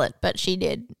nail it, but she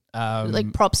did.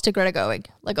 Like props to Greta Gerwig.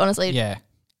 Like honestly. Yeah.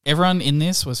 Everyone in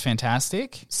this was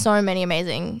fantastic. So many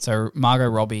amazing. So Margot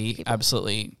Robbie,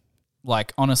 absolutely,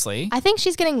 like honestly. I think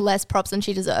she's getting less props than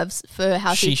she deserves for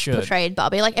how she portrayed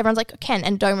Barbie. Like everyone's like, Ken,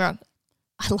 and don't get me wrong,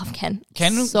 I love Ken.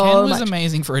 Ken was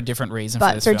amazing for a different reason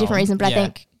for this film. But for a different reason, but I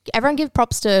think everyone gives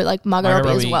props to like Margot Robbie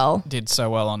as well. Did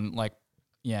so well on like,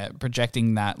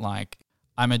 projecting that like,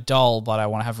 I'm a doll, but I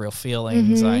want to have real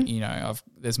feelings.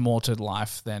 There's more to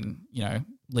life than,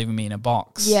 leaving me in a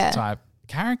box type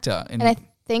character. And I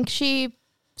think she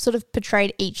sort of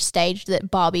portrayed each stage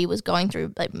that Barbie was going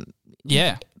through like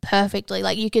perfectly.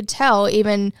 Like you could tell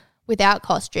even without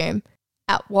costume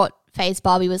at what phase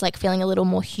Barbie was like feeling a little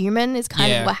more human is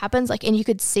kind of what happens. Like, and you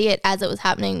could see it as it was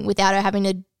happening without her having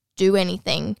to do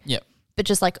anything. Yep. But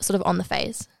just like sort of on the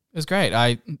face. It was great.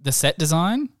 The set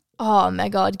design. Oh my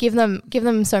God. Give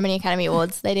them so many Academy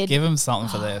Awards. They did. Give them something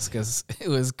for this because it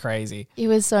was crazy. It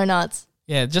was so nuts.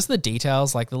 Yeah, just the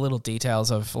details, like the little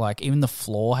details of like even the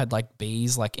floor had like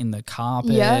bees like in the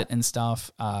carpet and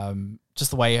stuff.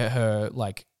 Just the way her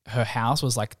house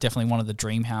was like definitely one of the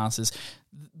dream houses.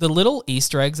 The little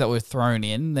Easter eggs that were thrown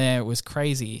in there was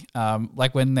crazy.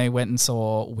 Like when they went and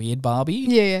saw Weird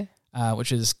Barbie,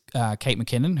 which is Kate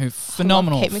McKinnon, who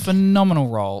phenomenal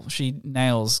role. She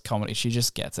nails comedy. She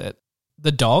just gets it.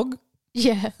 The dog.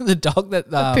 Yeah. The dog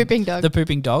that... the pooping dog. The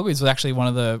pooping dog was actually one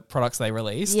of the products they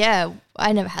released. Yeah,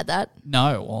 I never had that.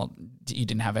 No, well, you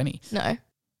didn't have any. No.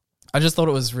 I just thought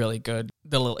it was really good.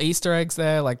 The little Easter eggs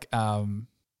there, like,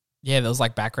 there was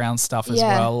like background stuff as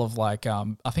well of like, I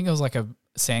think it was like a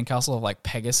sandcastle of like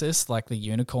Pegasus, like the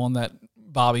unicorn that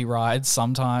Barbie rides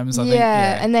sometimes. I think.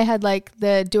 And they had like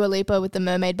the Dua Lipa with the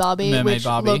Mermaid Barbie, which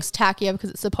looks tackier because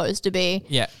it's supposed to be.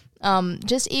 Yeah.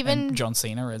 Just even and John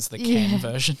Cena as the Ken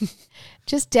version.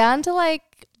 Just down to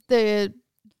like the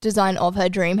design of her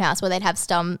dream house where they'd have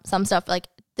some stuff like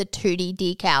the 2D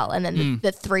decal and then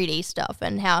the 3D stuff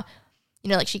and how,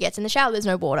 like she gets in the shower, there's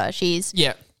no water. She's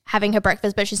having her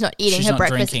breakfast, but she's not eating her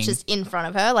breakfast. Drinking. It's just in front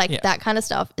of her. Like that kind of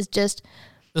stuff is just...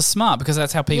 It's smart because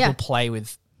that's how people play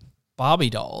with Barbie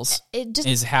dolls.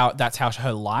 That's how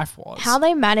her life was. How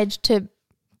they managed to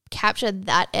capture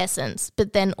that essence,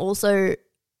 but then also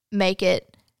make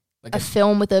it like a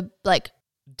film with a like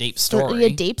deep story.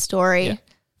 Deep story. Yeah.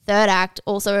 Third act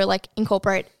also like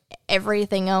incorporate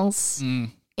everything else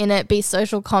in it, be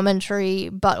social commentary,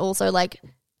 but also like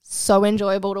so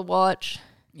enjoyable to watch.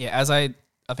 Yeah, as I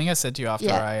think I said to you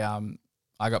after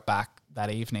I got back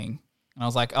that evening, and I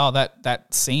was like, oh,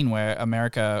 that scene where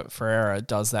America Ferrera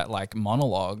does that like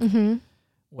monologue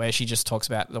where she just talks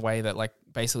about the way that like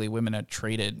basically women are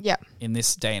treated in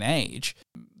this day and age.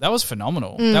 That was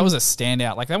phenomenal. That was a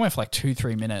standout. Like that went for like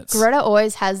 2-3 minutes. Greta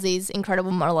always has these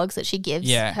incredible monologues that she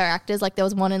gives her actors. Like there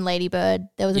was one in Lady Bird.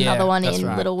 There was another one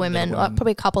in Little Women.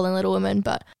 Probably a couple in Little Women,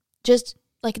 but just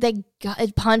like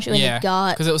it punch you in the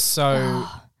gut. Because it was so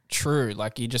true.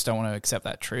 Like you just don't want to accept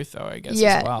that truth though, I guess,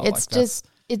 as well. It's like, just,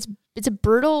 it's a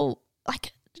brutal,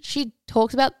 like she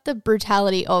talks about the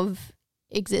brutality of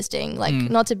existing, like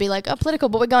not to be like political,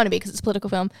 but we're going to be because it's a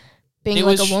political film, being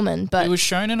a woman. But it was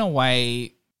shown in a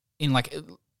way in like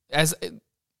as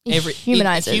every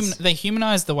humanizes. They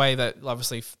humanize the way that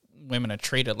obviously women are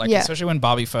treated, like especially when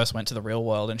Barbie first went to the real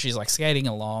world and she's like skating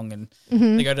along and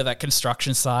they go to that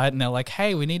construction site and they're like,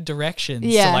 hey, we need directions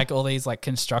to like all these like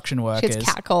construction workers. She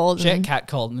gets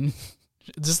catcalled. And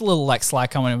just a little like sly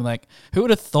comment of like, who would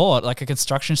have thought like a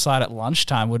construction site at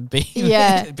lunchtime would be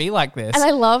be like this? And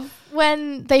I love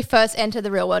when they first enter the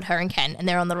real world, her and Ken, and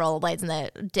they're on the rollerblades and they're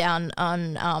down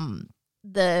on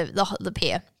the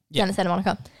pier down in Santa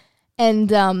Monica, and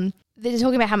they're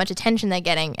talking about how much attention they're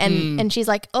getting, and she's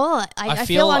like, oh, I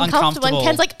feel uncomfortable. And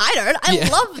Ken's like, I don't. I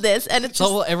love this, and it's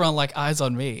so everyone like eyes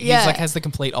on me. He's like has the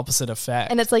complete opposite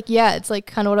effect, and it's like it's like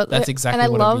kind of what that's exactly.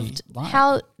 And I loved like.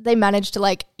 how they managed to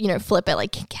like flip it.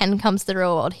 Like Ken comes to the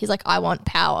real world, he's like, I want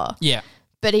power. Yeah,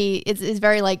 but it's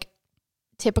very like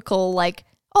typical like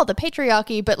the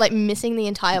patriarchy, but like missing the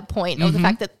entire point of the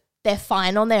fact that they're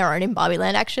fine on their own in Barbie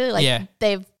Land. Actually, like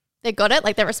they got it.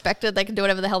 Like they're respected. They can do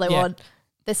whatever the hell they want.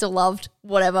 They're still loved,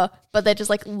 whatever, but they just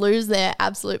like lose their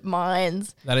absolute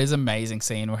minds. That is an amazing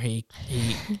scene where he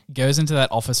goes into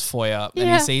that office foyer and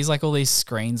he sees like all these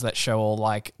screens that show all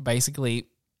like basically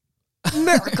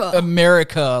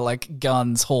America, like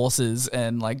guns, horses,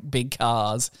 and like big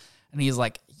cars. And he's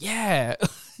like, yeah,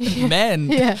 men.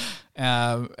 Yeah.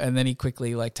 And then he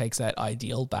quickly like takes that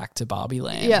ideal back to Barbie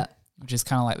Land. Yeah. Which is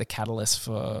kind of like the catalyst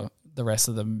for the rest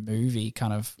of the movie,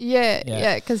 kind of.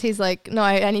 Yeah. Because he's like, no,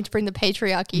 I need to bring the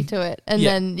patriarchy to it. And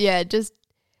then, just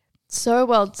so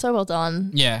well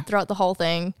done. Yeah. Throughout the whole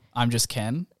thing. I'm Just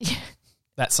Ken.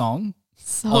 That song.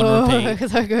 So, on repeat.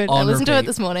 so good. I listened to it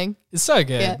this morning. It's so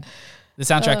good. Yeah. The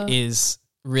soundtrack is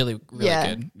really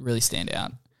good. Really stand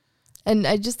out. And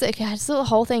I just thought the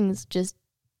whole thing's just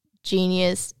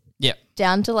genius. Yeah.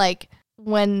 Down to like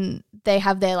when they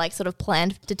have their like sort of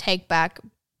plan to take back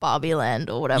Barbie Land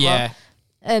or whatever. Yeah.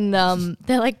 And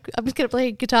they're like, I'm just going to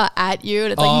play guitar at you.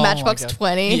 And it's like Matchbox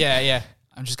 20. Yeah.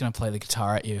 I'm just going to play the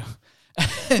guitar at you.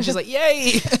 And she's like,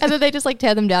 yay. And then they just like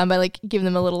tear them down by like giving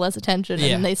them a little less attention and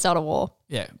then they start a war.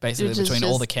 Yeah, basically between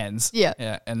all the Kens. Yeah.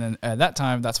 Yeah. And then at that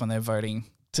time, that's when they're voting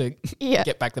to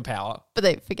get back the power. But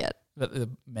they forget. But the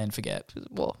men forget.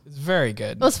 War. It's very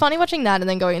good. It was funny watching that and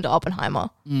then going into Oppenheimer,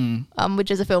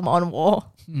 which is a film on war.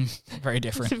 Very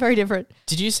different. It's very different.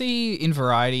 Did you see in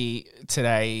Variety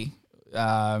today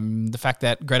the fact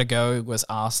that Greta Gerwig was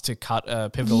asked to cut a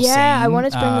pivotal scene? Yeah, I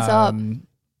wanted to bring this up.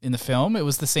 In the film, it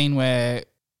was the scene where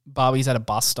Barbie's at a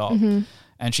bus stop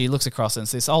and she looks across and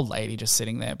it's this old lady just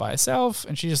sitting there by herself,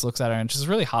 and she just looks at her and it's just a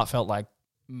really heartfelt like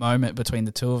moment between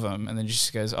the two of them, and then she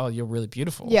just goes, "Oh, you're really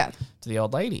beautiful," to the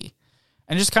old lady,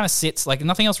 and it just kind of sits like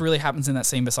nothing else really happens in that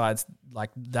scene besides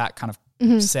like that kind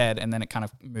of said, and then it kind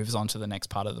of moves on to the next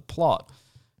part of the plot.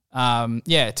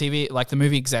 TV, like the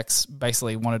movie execs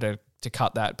basically wanted to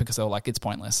cut that because they were like, it's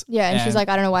pointless. Yeah, and she's like,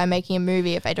 I don't know why I'm making a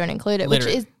movie if I don't include it.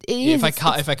 Literally. Which it is. If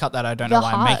I cut that, I don't know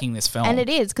why I'm making this film. And it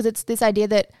is, because it's this idea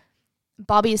that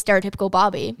Barbie is stereotypical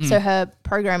Barbie, so her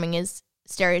programming is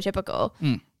stereotypical.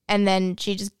 And then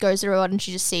she just goes through it and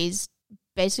she just sees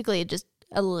basically just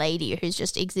a lady who's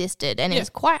just existed and is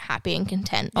quite happy and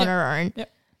content on her own.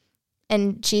 Yep.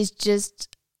 And she's just,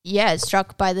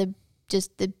 struck by the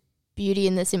beauty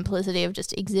and the simplicity of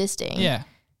just existing. Yeah.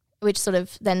 Which sort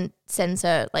of then sends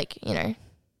her, like,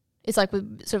 it's like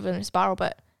with sort of in a spiral,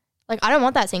 but like, I don't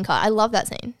want that scene cut. I love that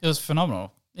scene. It was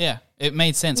phenomenal. Yeah. It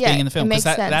made sense being in the film because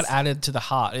that added to the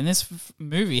heart. And this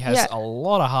movie has a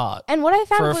lot of heart. And what I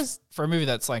found was... For a movie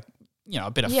that's like,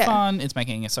 a bit of fun, it's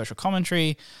making a social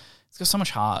commentary. It's got so much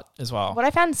heart as well. What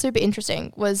I found super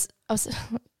interesting was...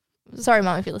 sorry,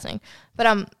 Mum, if you're listening. But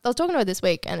I was talking to her this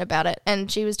week about it,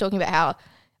 and she was talking about how,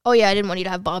 I didn't want you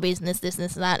to have Barbies and this,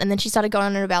 and that. And then she started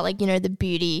going on about, like, the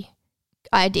beauty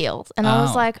ideals. And I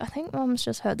was like, I think Mum's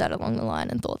just heard that along the line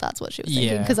and thought that's what she was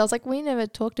thinking. Because I was like, we never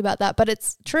talked about that. But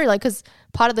it's true, like, because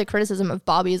part of the criticism of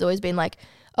Barbie has always been like,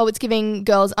 it's giving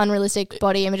girls unrealistic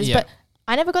body images. But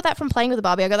I never got that from playing with a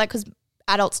Barbie. I got that because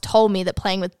adults told me that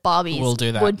playing with Barbies would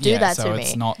do that to me. So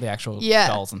it's not the actual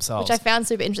dolls themselves. Which I found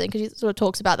super interesting because she sort of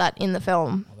talks about that in the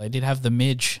film. Well, they did have the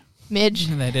Midge. They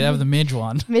did have the Midge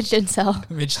one. Midge didn't sell.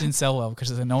 Midge didn't sell well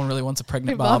because no one really wants a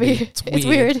pregnant Barbie. It's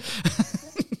weird.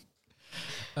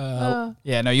 No,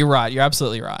 you're right. You're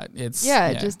absolutely right.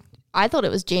 I thought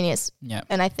it was genius. Yeah.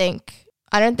 And I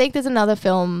don't think there's another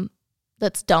film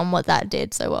that's done what that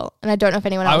did so well. And I don't know if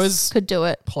anyone else could do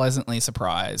it. Pleasantly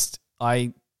surprised.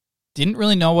 I didn't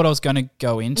really know what I was going to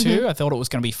go into. I thought it was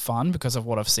going to be fun because of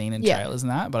what I've seen in trailers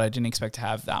and that, but I didn't expect to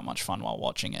have that much fun while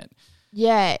watching it.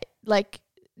 Yeah, like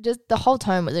just the whole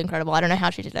tone was incredible. I don't know how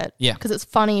she did it. Yeah. Because it's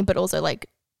funny, but also like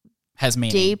has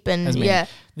meaning. Deep and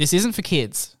This isn't for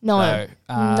kids. No,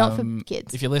 not for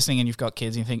kids. If you're listening and you've got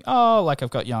kids and you think, like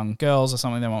I've got young girls or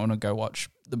something, they might want to go watch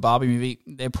the Barbie movie.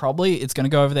 It's going to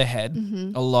go over their head.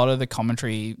 A lot of the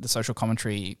commentary, the social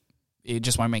commentary, it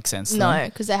just won't make sense to them. No,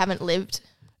 because they haven't lived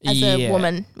as a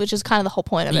woman, which is kind of the whole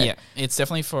point of it. Yeah, it's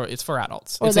definitely for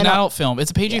adults. It's an adult film. It's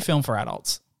a PG film for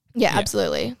adults. Yeah,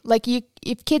 absolutely. Like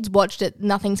if kids watched it,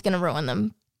 nothing's going to ruin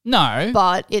them. No.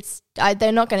 But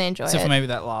they're not going to enjoy it. Except for maybe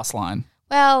that last line.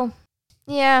 Well,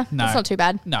 yeah, no. It's not too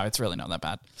bad. No, it's really not that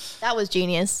bad. That was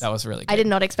genius. That was really good. I did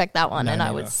not expect that one, and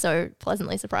I was so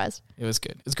pleasantly surprised. It was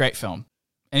good. It was a great film.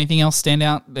 Anything else stand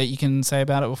out that you can say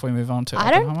about it before we move on to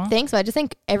Oppenheimer? I don't think so. I just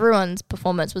think everyone's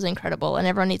performance was incredible, and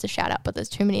everyone needs a shout out, but there's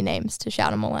too many names to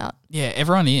shout them all out. Yeah,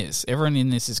 everyone is. Everyone in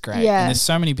this is great. Yeah. And there's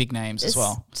so many big names as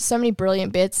well. So many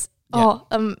brilliant bits. Yeah.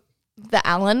 The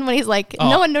Alan, when he's like,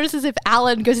 no one notices if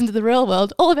Alan goes into the real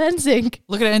world. All of NSYNC.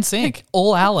 Look at NSYNC.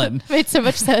 All Alan. Made so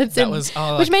much sense.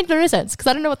 Which made no sense because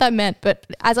I don't know what that meant. But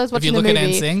as I was watching the movie,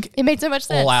 NSYNC, it made so much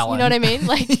sense. All Alan. You know what I mean?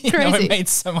 Like crazy. It made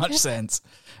so much sense.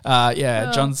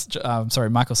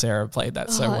 Michael Cera played that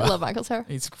so well. I love Michael Cera.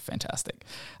 He's fantastic.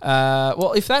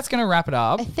 Well, if that's going to wrap it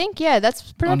up. I think,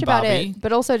 that's pretty much about Barbie. it.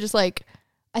 But also just like,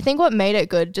 I think what made it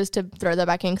good, just to throw that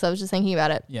back in because I was just thinking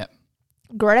about it. Yeah.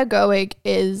 Greta Gerwig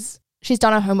she's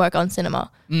done her homework on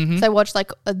cinema. Mm-hmm. So I watched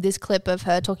like this clip of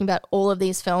her talking about all of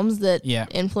these films that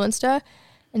influenced her.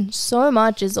 And so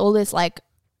much is all this like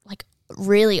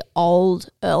really old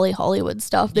early Hollywood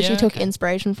stuff that she took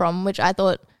inspiration from, which I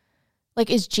thought like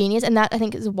is genius. And that I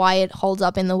think is why it holds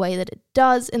up in the way that it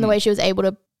does, in the way she was able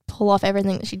to pull off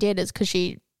everything that she did, is because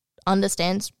she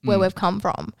understands where we've come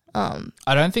from.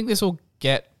 I don't think this will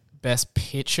get best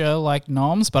picture like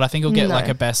noms, but I think it'll get like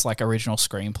a best like original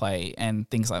screenplay and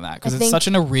things like that, because it's such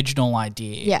an original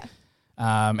idea. Yeah.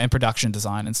 And production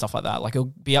design and stuff like that. Like it'll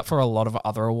be up for a lot of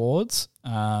other awards.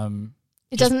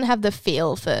 It doesn't have the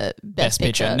feel for best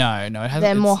picture. No, it hasn't.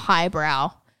 They're more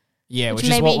highbrow. Yeah, which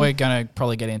is what we're going to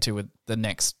probably get into with the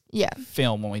next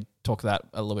film when we talk that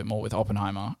a little bit more with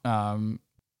Oppenheimer.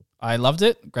 I loved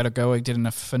it. Greta Gerwig did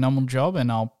a phenomenal job,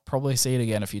 and I'll probably see it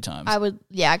again a few times.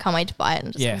 I can't wait to buy it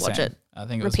and just watch it I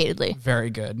think repeatedly. It was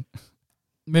very good.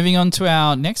 Moving on to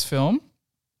our next film,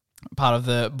 part of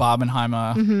the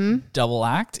Barbenheimer double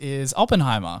act is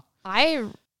Oppenheimer. I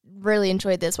really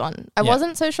enjoyed this one. I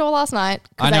wasn't so sure last night.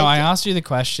 I know. I asked you the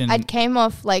question. I came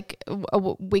off like a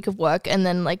week of work and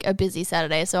then like a busy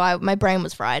Saturday, so my brain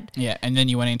was fried. Yeah, and then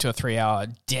you went into a 3-hour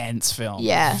dense film.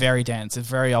 Yeah, very dense. It's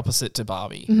very opposite to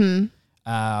Barbie.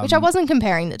 Which I wasn't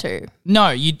comparing the two. No,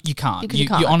 you can't. You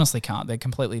can't. honestly can't. They're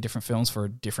completely different films for a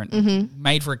different,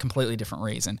 made for a completely different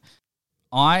reason.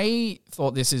 I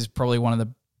thought this is probably one of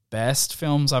the best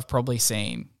films I've probably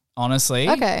seen. Honestly,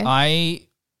 okay.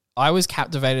 I was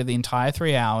captivated the entire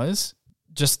 3 hours.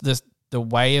 Just the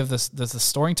way of the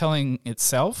storytelling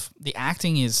itself. The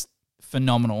acting is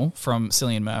phenomenal from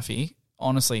Cillian Murphy.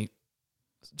 Honestly,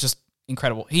 just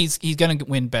incredible. He's going to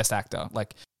win Best Actor,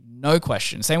 like no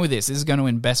question. Same with this. This is going to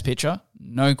win Best Picture,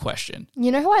 no question.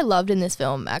 You know who I loved in this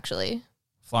film actually?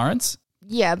 Florence?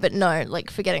 Yeah, but no,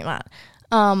 like forgetting that.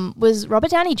 Was Robert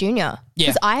Downey Jr. Yeah.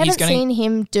 Because I haven't seen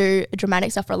him do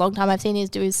dramatic stuff for a long time. I've seen him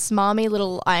do his smarmy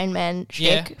little Iron Man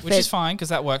shtick. Yeah, which is fine because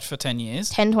that worked for 10 years.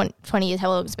 10, 20 years, how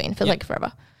long it's been. Feels like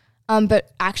forever.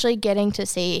 But actually getting to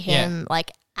see him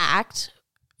like act.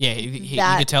 Yeah, you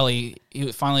could tell he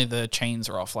finally the chains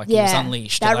are off. Like he was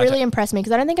unleashed. That really impressed me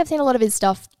because I don't think I've seen a lot of his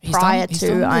stuff prior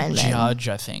to Iron Man. Judge,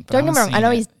 I think. Don't get me wrong. I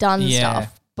know he's done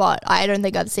stuff. But I don't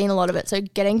think I've seen a lot of it. So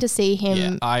getting to see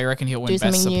him, I reckon he'll win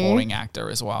Best Supporting Actor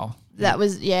as well. That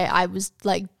was, I was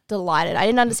like delighted. I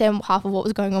didn't understand half of what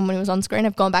was going on when he was on screen.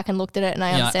 I've gone back and looked at it and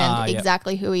I understand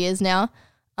exactly who he is now.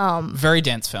 Very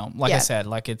dense film. Like I said,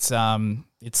 like it's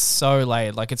so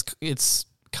layered. Like it's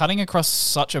cutting across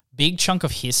such a big chunk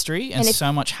of history and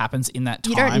so much happens in that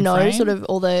time. You don't know frame. sort of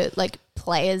all the like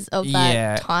players of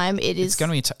that time. It's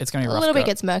going to be rough. A little bit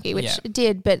gets murky, which it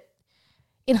did, but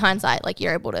in hindsight, like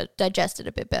you're able to digest it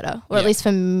a bit better, or at least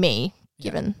for me,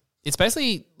 given. It's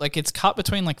basically like it's cut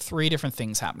between like 3 different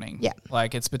things happening. Yeah.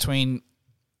 Like it's between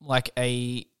like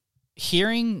a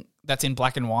hearing that's in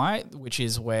black and white, which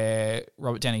is where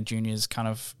Robert Downey Jr. is kind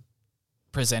of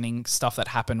presenting stuff that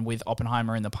happened with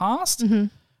Oppenheimer in the past. Mm-hmm.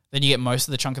 Then you get most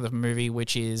of the chunk of the movie,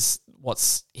 which is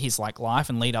what's his like life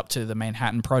and lead up to the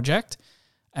Manhattan Project.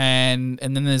 And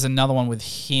then there's another one with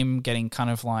him getting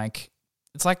kind of like,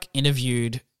 it's like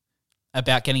interviewed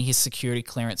about getting his security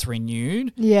clearance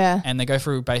renewed. Yeah. And they go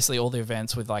through basically all the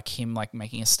events with like him like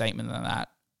making a statement and that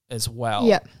as well.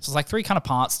 Yeah. So it's like 3 kind of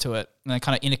parts to it and they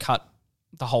kind of intercut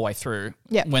the whole way through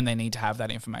when they need to have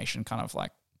that information kind of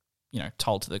like,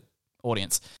 told to the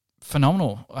audience.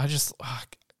 Phenomenal.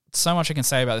 So much I can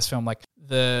say about this film. Like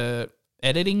the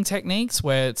editing techniques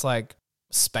where it's like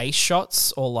space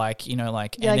shots or like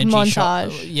energy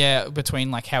montage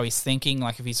between like how he's thinking,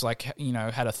 like if he's like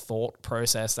had a thought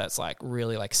process that's like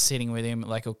really like sitting with him,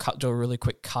 like he'll do a really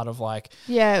quick cut of like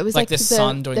it was like the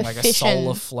sun doing like fission. A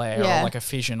solar flare or like a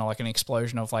fission or like an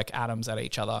explosion of like atoms at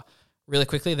each other really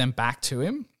quickly, then back to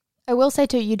him. I will say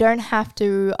too, you don't have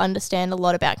to understand a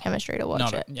lot about chemistry to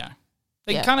watch it.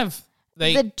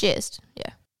 The gist,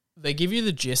 they give you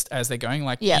the gist as they're going,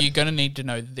 like you're going to need to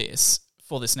know this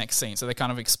for this next scene. So they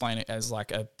kind of explain it as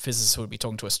like a physicist who would be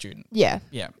talking to a student. Yeah.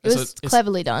 Yeah. It was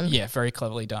cleverly done. Yeah, very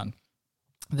cleverly done.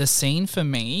 The scene for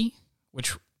me,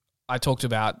 which I talked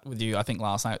about with you, I think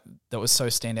last night, that was so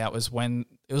standout was when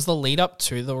it was the lead up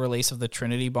to the release of the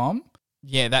Trinity bomb.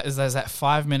 Yeah, there's that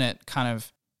 5-minute kind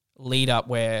of lead up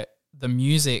where the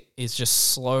music is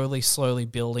just slowly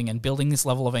building and building this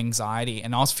level of anxiety.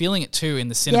 And I was feeling it too in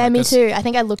the cinema. Yeah, me too. I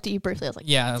think I looked at you briefly. I was like,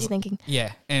 what are you thinking?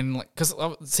 Yeah. And like, because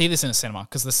I see this in a cinema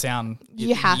because the sound,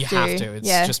 you have to. It's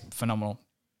just phenomenal.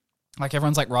 Like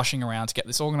everyone's like rushing around to get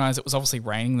this organized. It was obviously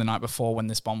raining the night before when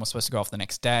this bomb was supposed to go off the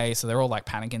next day. So they're all like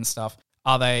panicking and stuff.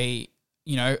 Are they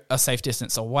a safe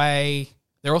distance away.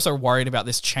 They're also worried about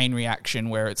this chain reaction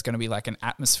where it's going to be like an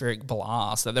atmospheric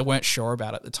blast that they weren't sure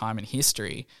about at the time in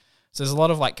history. So there's a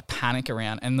lot of like panic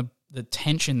around, and the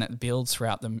tension that builds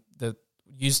throughout the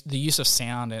use of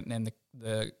sound and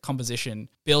the composition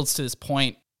builds to this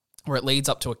point where it leads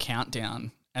up to a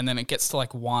countdown, and then it gets to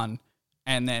like 1,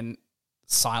 and then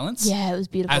silence. Yeah, it was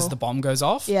beautiful. As the bomb goes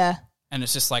off. Yeah. And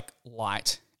it's just like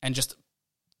light and just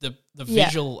the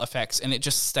visual effects, and it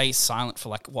just stays silent for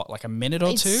like a minute or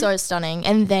two. It's so stunning.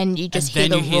 And then you just hear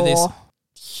this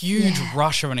huge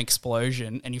rush of an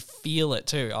explosion, and you feel it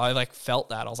too. I like felt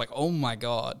that. I was like, oh my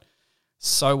God,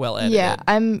 so well edited.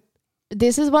 Yeah,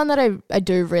 this is one that I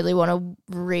do really want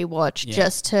to rewatch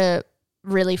just to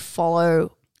really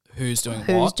follow who's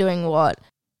doing what.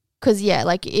 Because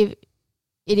like if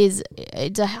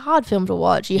it's a hard film to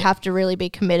watch. You have to really be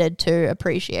committed to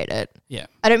appreciate it. Yeah.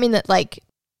 I don't mean that like,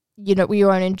 you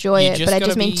won't enjoy it, but I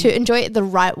just mean to enjoy it the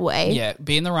right way. Yeah,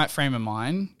 be in the right frame of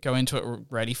mind. Go into it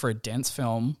ready for a dense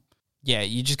film. Yeah,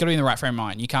 you just got to be in the right frame of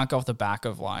mind. You can't go off the back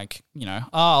of like,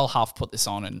 I'll half put this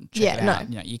on and check it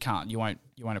out. You can't. You won't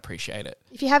appreciate it.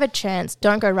 If you have a chance,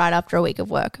 don't go right after a week of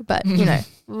work. But,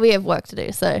 we have work to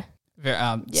do, so...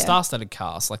 Star-studded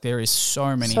cast. Like there is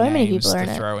so many names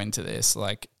to throw into this.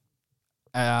 Like,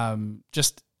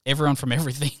 just everyone from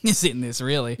everything is in this.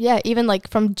 Really. Yeah, even like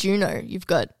from Juno, you've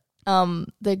got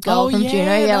the girl from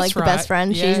Juno. Yeah, like the best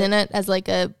friend. Yeah. She's in it as like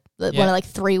one of like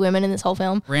 3 women in this whole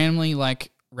film. Randomly, like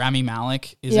Rami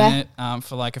Malek is in it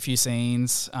for like a few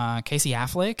scenes. Casey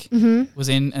Affleck was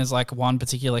in as like one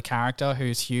particular character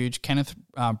who's huge. Kenneth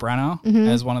Branagh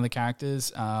as one of the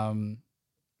characters.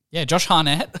 Josh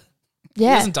Hartnett.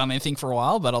 Yeah. He hasn't done anything for a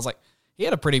while, but I was like, he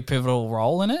had a pretty pivotal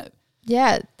role in it.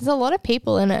 Yeah, there's a lot of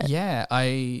people in it. Yeah,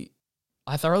 I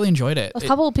thoroughly enjoyed it. A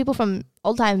couple of people from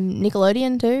old-time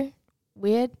Nickelodeon too.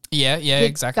 Weird. Yeah, the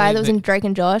exactly. Guy that was in Drake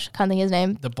and Josh. Can't think of his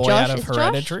name. The boy out of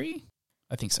Hereditary? Josh?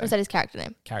 I think so. Or is that his character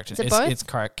name? Is it both? It's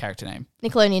correct character name.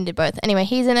 Nickelodeon did both. Anyway,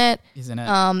 he's in it.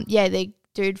 The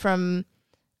dude from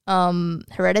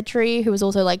Hereditary who was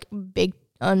also like big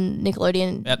on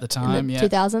Nickelodeon at the time, in the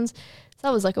 2000s. So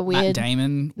that was like a weird... Matt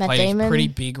Damon played a pretty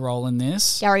big role in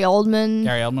this. Gary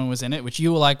Oldman was in it, which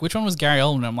you were like, which one was Gary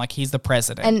Oldman? I'm like, he's the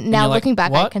president. And now looking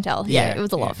back, I can tell. Yeah, it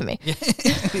was a lot for me. Yeah.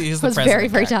 He's the I was very,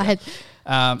 very tired.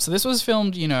 So this was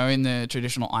filmed, in the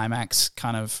traditional IMAX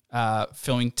kind of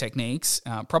filming techniques,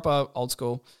 proper old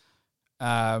school.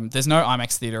 There's no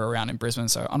IMAX theater around in Brisbane,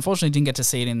 so unfortunately didn't get to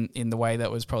see it in the way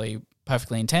that was probably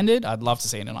perfectly intended. I'd love to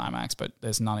see it in IMAX, but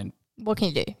there's none in... What can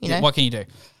you do? What can you do?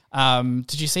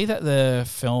 Did you see that the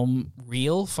film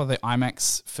reel for the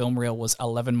IMAX film reel was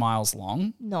 11 miles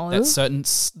long? No. That certain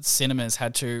cinemas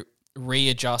had to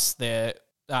readjust their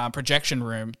projection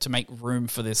room to make room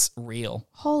for this reel.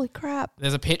 Holy crap.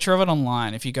 There's a picture of it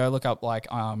online. If you go look up like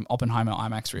Oppenheimer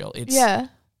IMAX reel, it's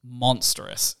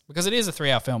monstrous. Because it is a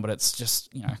 3-hour film, but it's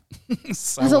just,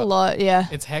 so there's a lot, yeah.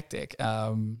 It's hectic.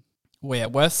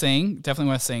 Worth seeing.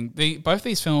 Definitely worth seeing. Both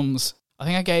these films, I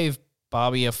think I gave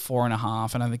Barbie a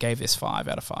 4.5, and I gave this 5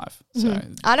 out of 5. So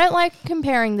I don't like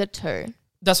comparing the two.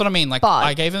 That's what I mean. Like,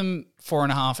 I gave them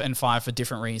 4.5 and 5 for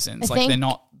different reasons. Like, they're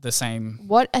not the same.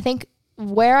 What I think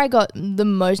where I got the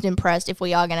most impressed, if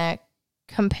we are going to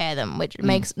compare them, which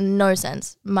makes no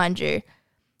sense, mind you,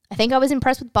 I think I was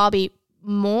impressed with Barbie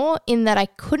more in that I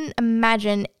couldn't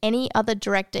imagine any other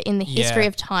director in the history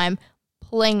of time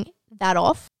pulling that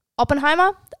off.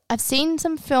 Oppenheimer, I've seen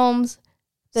some films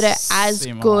that are as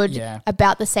good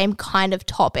about the same kind of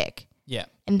topic. Yeah.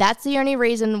 And that's the only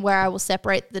reason where I will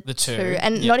separate the two.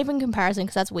 And not even comparison,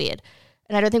 because that's weird.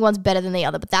 And I don't think one's better than the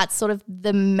other, but that's sort of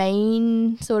the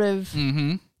main sort of...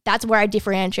 That's where I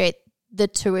differentiate the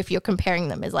two if you're comparing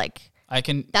them, is like...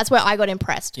 That's where I got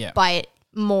impressed by it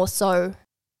more so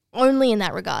only in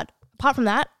that regard. Apart from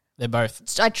that... They're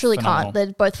both I truly can't.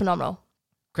 They're both phenomenal.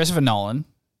 Christopher Nolan...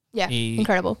 Yeah,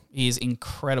 incredible. He's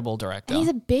incredible director. And he's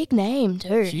a big name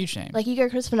too. Huge name. Like you go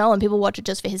Christopher Nolan, people watch it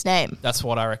just for his name. That's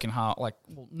what I reckon.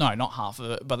 Not half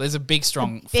of it, but there's a big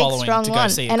strong following to go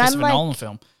see a Christopher Nolan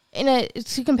film.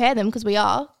 To compare them, because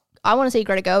I want to see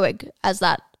Greta Gerwig as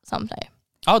that someday.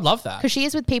 I would love that, because she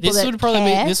is with people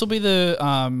this will be the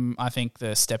I think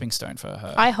the stepping stone for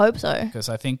her. I hope so, because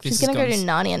I think she's going to go to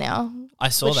Narnia now. I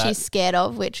saw which that she's scared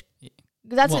of, which.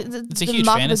 It's a huge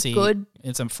fantasy. Good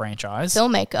it's a franchise.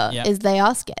 Filmmaker is they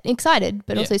are scared, excited,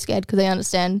 but also scared because they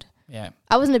understand. Yeah,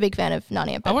 I wasn't a big fan of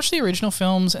Narnia. But I watched the original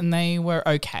films and they were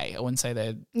okay. I wouldn't say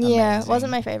they're it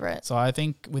wasn't my favorite. So I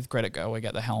think with Greta Gerwig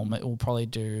at the helm, it will probably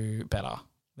do better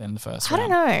than the first. I don't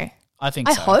know. I think.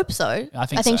 I hope so. I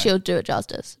think so. She'll do it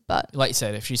justice. But like you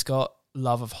said, if she's got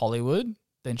love of Hollywood,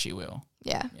 then she will.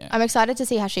 Yeah. Yeah. I'm excited to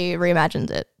see how she reimagines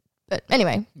it. But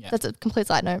anyway, that's a complete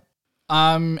side note.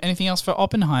 Anything else for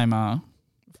Oppenheimer?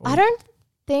 I don't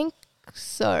think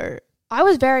so. I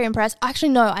was very impressed. Actually,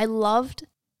 no, I loved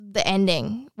the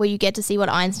ending where you get to see what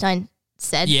Einstein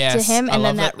said to him, and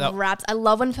then that wraps. I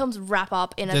love when films wrap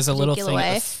up in a particular way. There's a little thing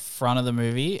at the front of the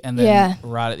movie, and then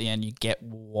right at the end you get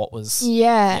what was.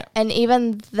 Yeah, and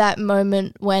even that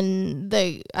moment when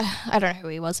I don't know who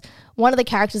he was, one of the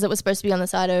characters that was supposed to be on the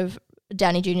side of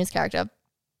Downey Jr.'s character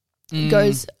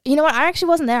goes, you know what, I actually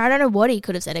wasn't there. I don't know what he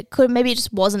could have said. Maybe it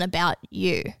just wasn't about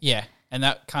you. Yeah, and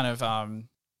that kind of,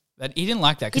 that he didn't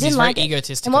like that because he's very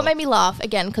egotistical. And what made me laugh,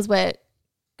 again, because we're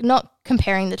not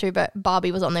comparing the two, but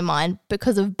Barbie was on their mind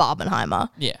because of Barbenheimer.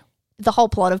 Yeah. The whole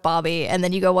plot of Barbie, and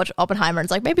then you go watch Oppenheimer and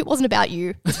it's like, maybe it wasn't about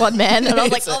you, this one man. And I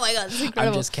was like, oh my God, this is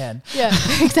incredible. I'm just Ken. Yeah,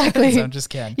 exactly. I'm just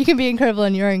Ken. You can be incredible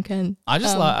on your own, Ken. I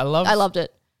loved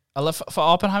it. For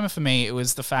Oppenheimer, for me, it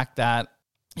was the fact that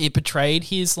it portrayed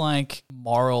his like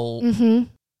moral,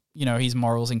 you know, his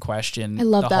morals in question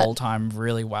whole time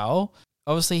really well.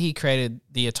 Obviously, he created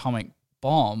the atomic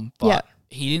bomb, but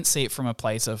he didn't see it from a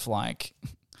place of like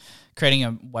creating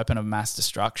a weapon of mass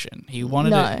destruction. He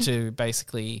wanted it to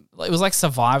basically, it was like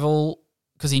survival,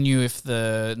 because he knew if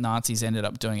the Nazis ended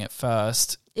up doing it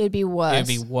first, it would be worse.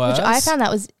 Which I found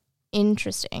that was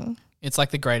interesting. It's like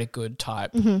the greater good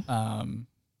type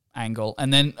angle.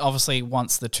 And then obviously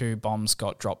once the two bombs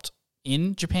got dropped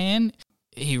in Japan,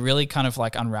 he really kind of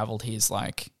like unraveled his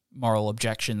like moral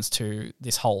objections to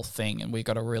this whole thing, and we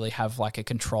got to really have like a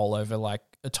control over like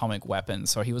atomic weapons.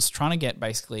 So he was trying to get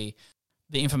basically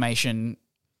the information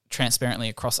transparently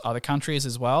across other countries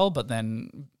as well, but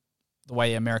then the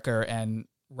way America and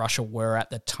Russia were at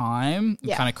the time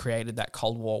kind of created that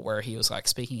Cold War where he was like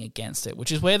speaking against it,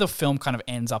 which is where the film kind of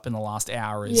ends up in the last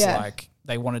hour is like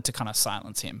they wanted to kind of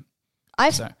silence him.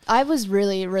 I was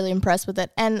really, really impressed with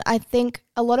it. And I think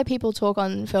a lot of people talk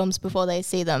on films before they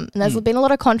see them. And there's been a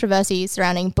lot of controversy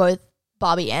surrounding both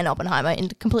Barbie and Oppenheimer in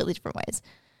completely different ways.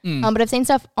 But I've seen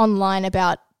stuff online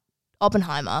about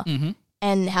Oppenheimer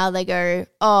and how they go,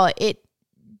 oh, it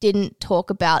didn't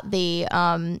talk about the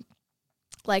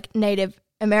like Native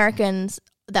Americans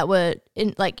that were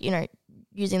in like, you know,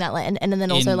 using that land, and then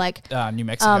also like New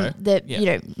Mexico, you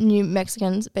know, New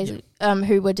Mexicans basically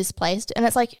who were displaced, and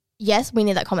it's like, yes, we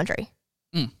need that commentary,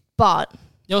 but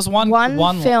there was one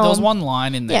film, there was one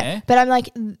line in there, but I'm like,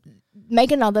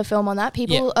 make another film on that.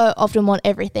 People often want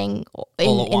everything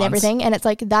in everything, and it's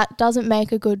like that doesn't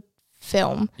make a good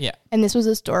film. Yeah, and this was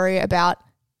a story about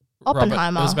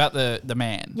Oppenheimer. It was about the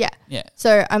man. Yeah.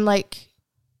 So I'm like,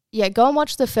 go and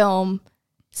watch the film.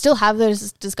 Still have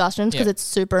those discussions because it's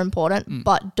super important,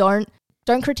 but don't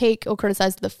critique or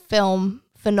criticize the film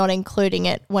for not including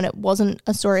it when it wasn't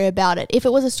a story about it. If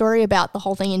it was a story about the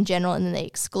whole thing in general and then they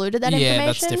excluded that information,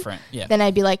 that's different. Yeah, then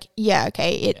I'd be like,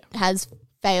 it has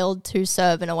failed to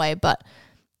serve in a way, but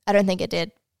I don't think it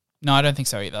did. No, I don't think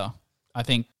so either. I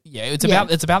think it's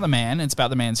about the man. It's about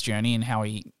the man's journey and how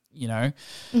he, you know,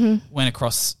 went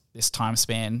across this time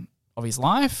span of his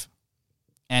life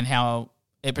and how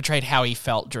it portrayed how he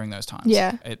felt during those times.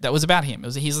 Yeah. That was about him.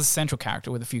 He's a central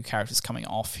character with a few characters coming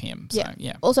off him. So,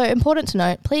 Also, important to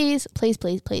note, please,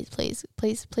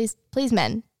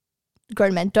 men,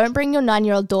 grown men, don't bring your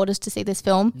 9-year-old daughters to see this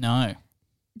film. No.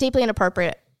 Deeply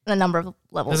inappropriate on a number of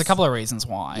levels. There's a couple of reasons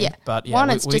why. Yeah. But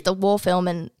one, it's just a war film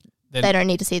and they don't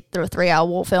need to see it through a 3-hour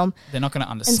war film. They're not going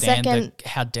to understand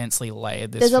how densely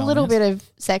layered this film is. There's a little bit of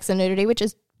sex and nudity, which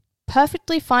is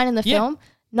perfectly fine in the film,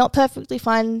 not perfectly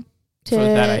fine to for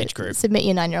that age group. Submit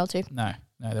your 9-year-old to. No,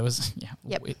 there was,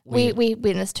 Yep. We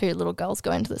witnessed 2 little girls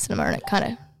go into the cinema and it kind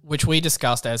of... Which we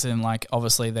discussed as in like,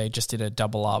 obviously they just did a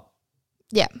double up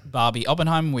Barbie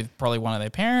Oppenheimer with probably one of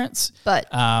their parents. But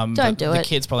don't do it. The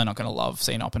kid's probably not going to love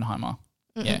seeing Oppenheimer.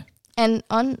 Mm-mm. Yeah. And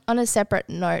on a separate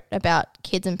note about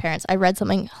kids and parents, I read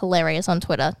something hilarious on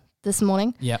Twitter this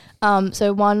morning. Yeah.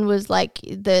 So one was like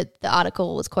the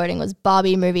article was quoting was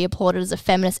Barbie movie applauded as a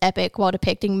feminist epic while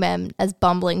depicting men as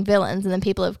bumbling villains, and then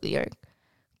people have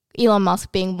Elon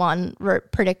Musk being one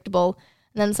predictable,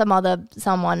 and then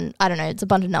someone I don't know, it's a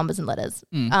bunch of numbers and letters.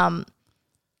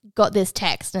 Got this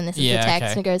text, and this is the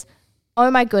text, and it goes,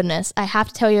 "Oh my goodness, I have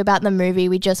to tell you about the movie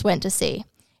we just went to see.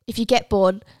 If you get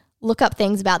bored, look up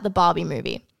things about the Barbie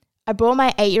movie. I brought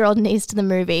my 8-year-old niece to the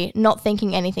movie, not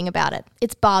thinking anything about it.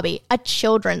 It's Barbie, a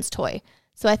children's toy.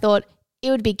 So I thought it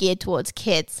would be geared towards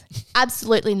kids.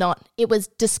 Absolutely not. It was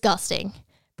disgusting.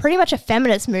 Pretty much a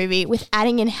feminist movie with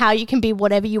adding in how you can be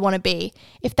whatever you want to be.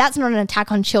 If that's not an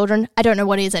attack on children, I don't know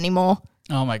what is anymore."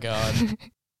 Oh my God.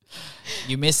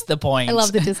 You missed the point. I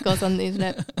love the discourse on the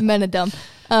internet. Men are dumb.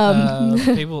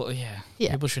 People,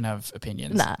 Yeah. People shouldn't have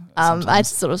opinions. Nah. sometimes. I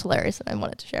just thought it was hilarious and I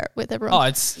wanted to share it with everyone.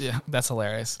 Oh, that's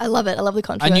hilarious. I love it. I love the I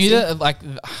controversy. knew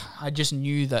that, I just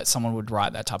knew that someone would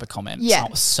write that type of comment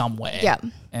somewhere. Yeah.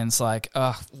 And it's like,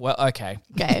 well, okay.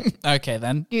 Okay. Okay,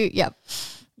 then. Yeah.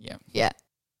 Yeah.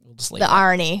 We'll just leave The it.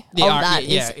 irony of that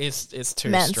it's too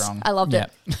immense. strong. I loved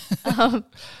it.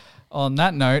 On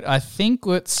that note, I think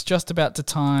it's just about the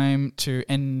time to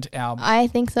end our I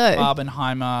think so.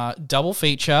 Barbenheimer double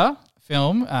feature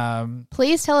film.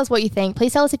 Please tell us what you think.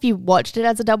 Please tell us if you watched it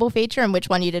as a double feature and which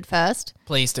one you did first.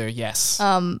 Please do, yes.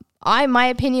 My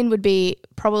opinion would be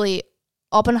probably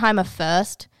Oppenheimer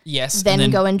first. Yes.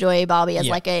 Then go enjoy Barbie as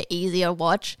like a easier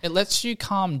watch. It lets you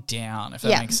calm down, if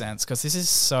that makes sense, because this is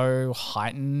so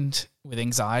heightened with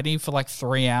anxiety for like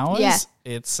 3 hours. Yeah.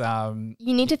 It's you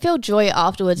need to feel joy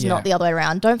afterwards, not the other way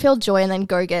around. Don't feel joy and then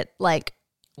go get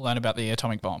learn about the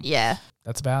atomic bomb. Yeah.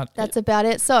 That's about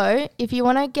it. So if you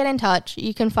want to get in touch,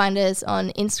 you can find us on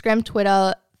Instagram,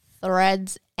 Twitter,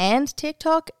 Threads, and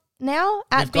TikTok now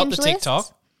at We've got Binge the Lists.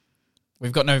 TikTok.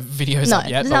 We've got no videos up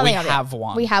yet, but we have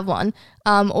one. We have one.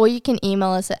 Or you can email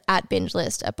us at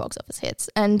bingelist@boxofficehits.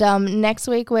 And next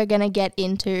week we're going to get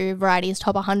into Variety's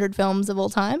top 100 films of all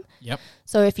time. Yep.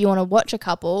 So if you want to watch a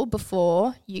couple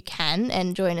before, you can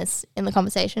and join us in the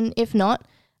conversation. If not,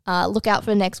 look out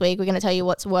for next week. We're going to tell you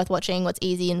what's worth watching, what's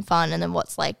easy and fun, and then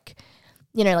what's a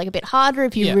bit harder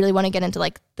if you really want to get into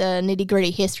the nitty-gritty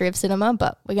history of cinema.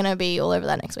 But we're going to be all over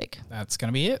that next week. That's going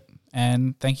to be it.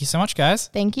 And thank you so much, guys.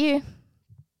 Thank you.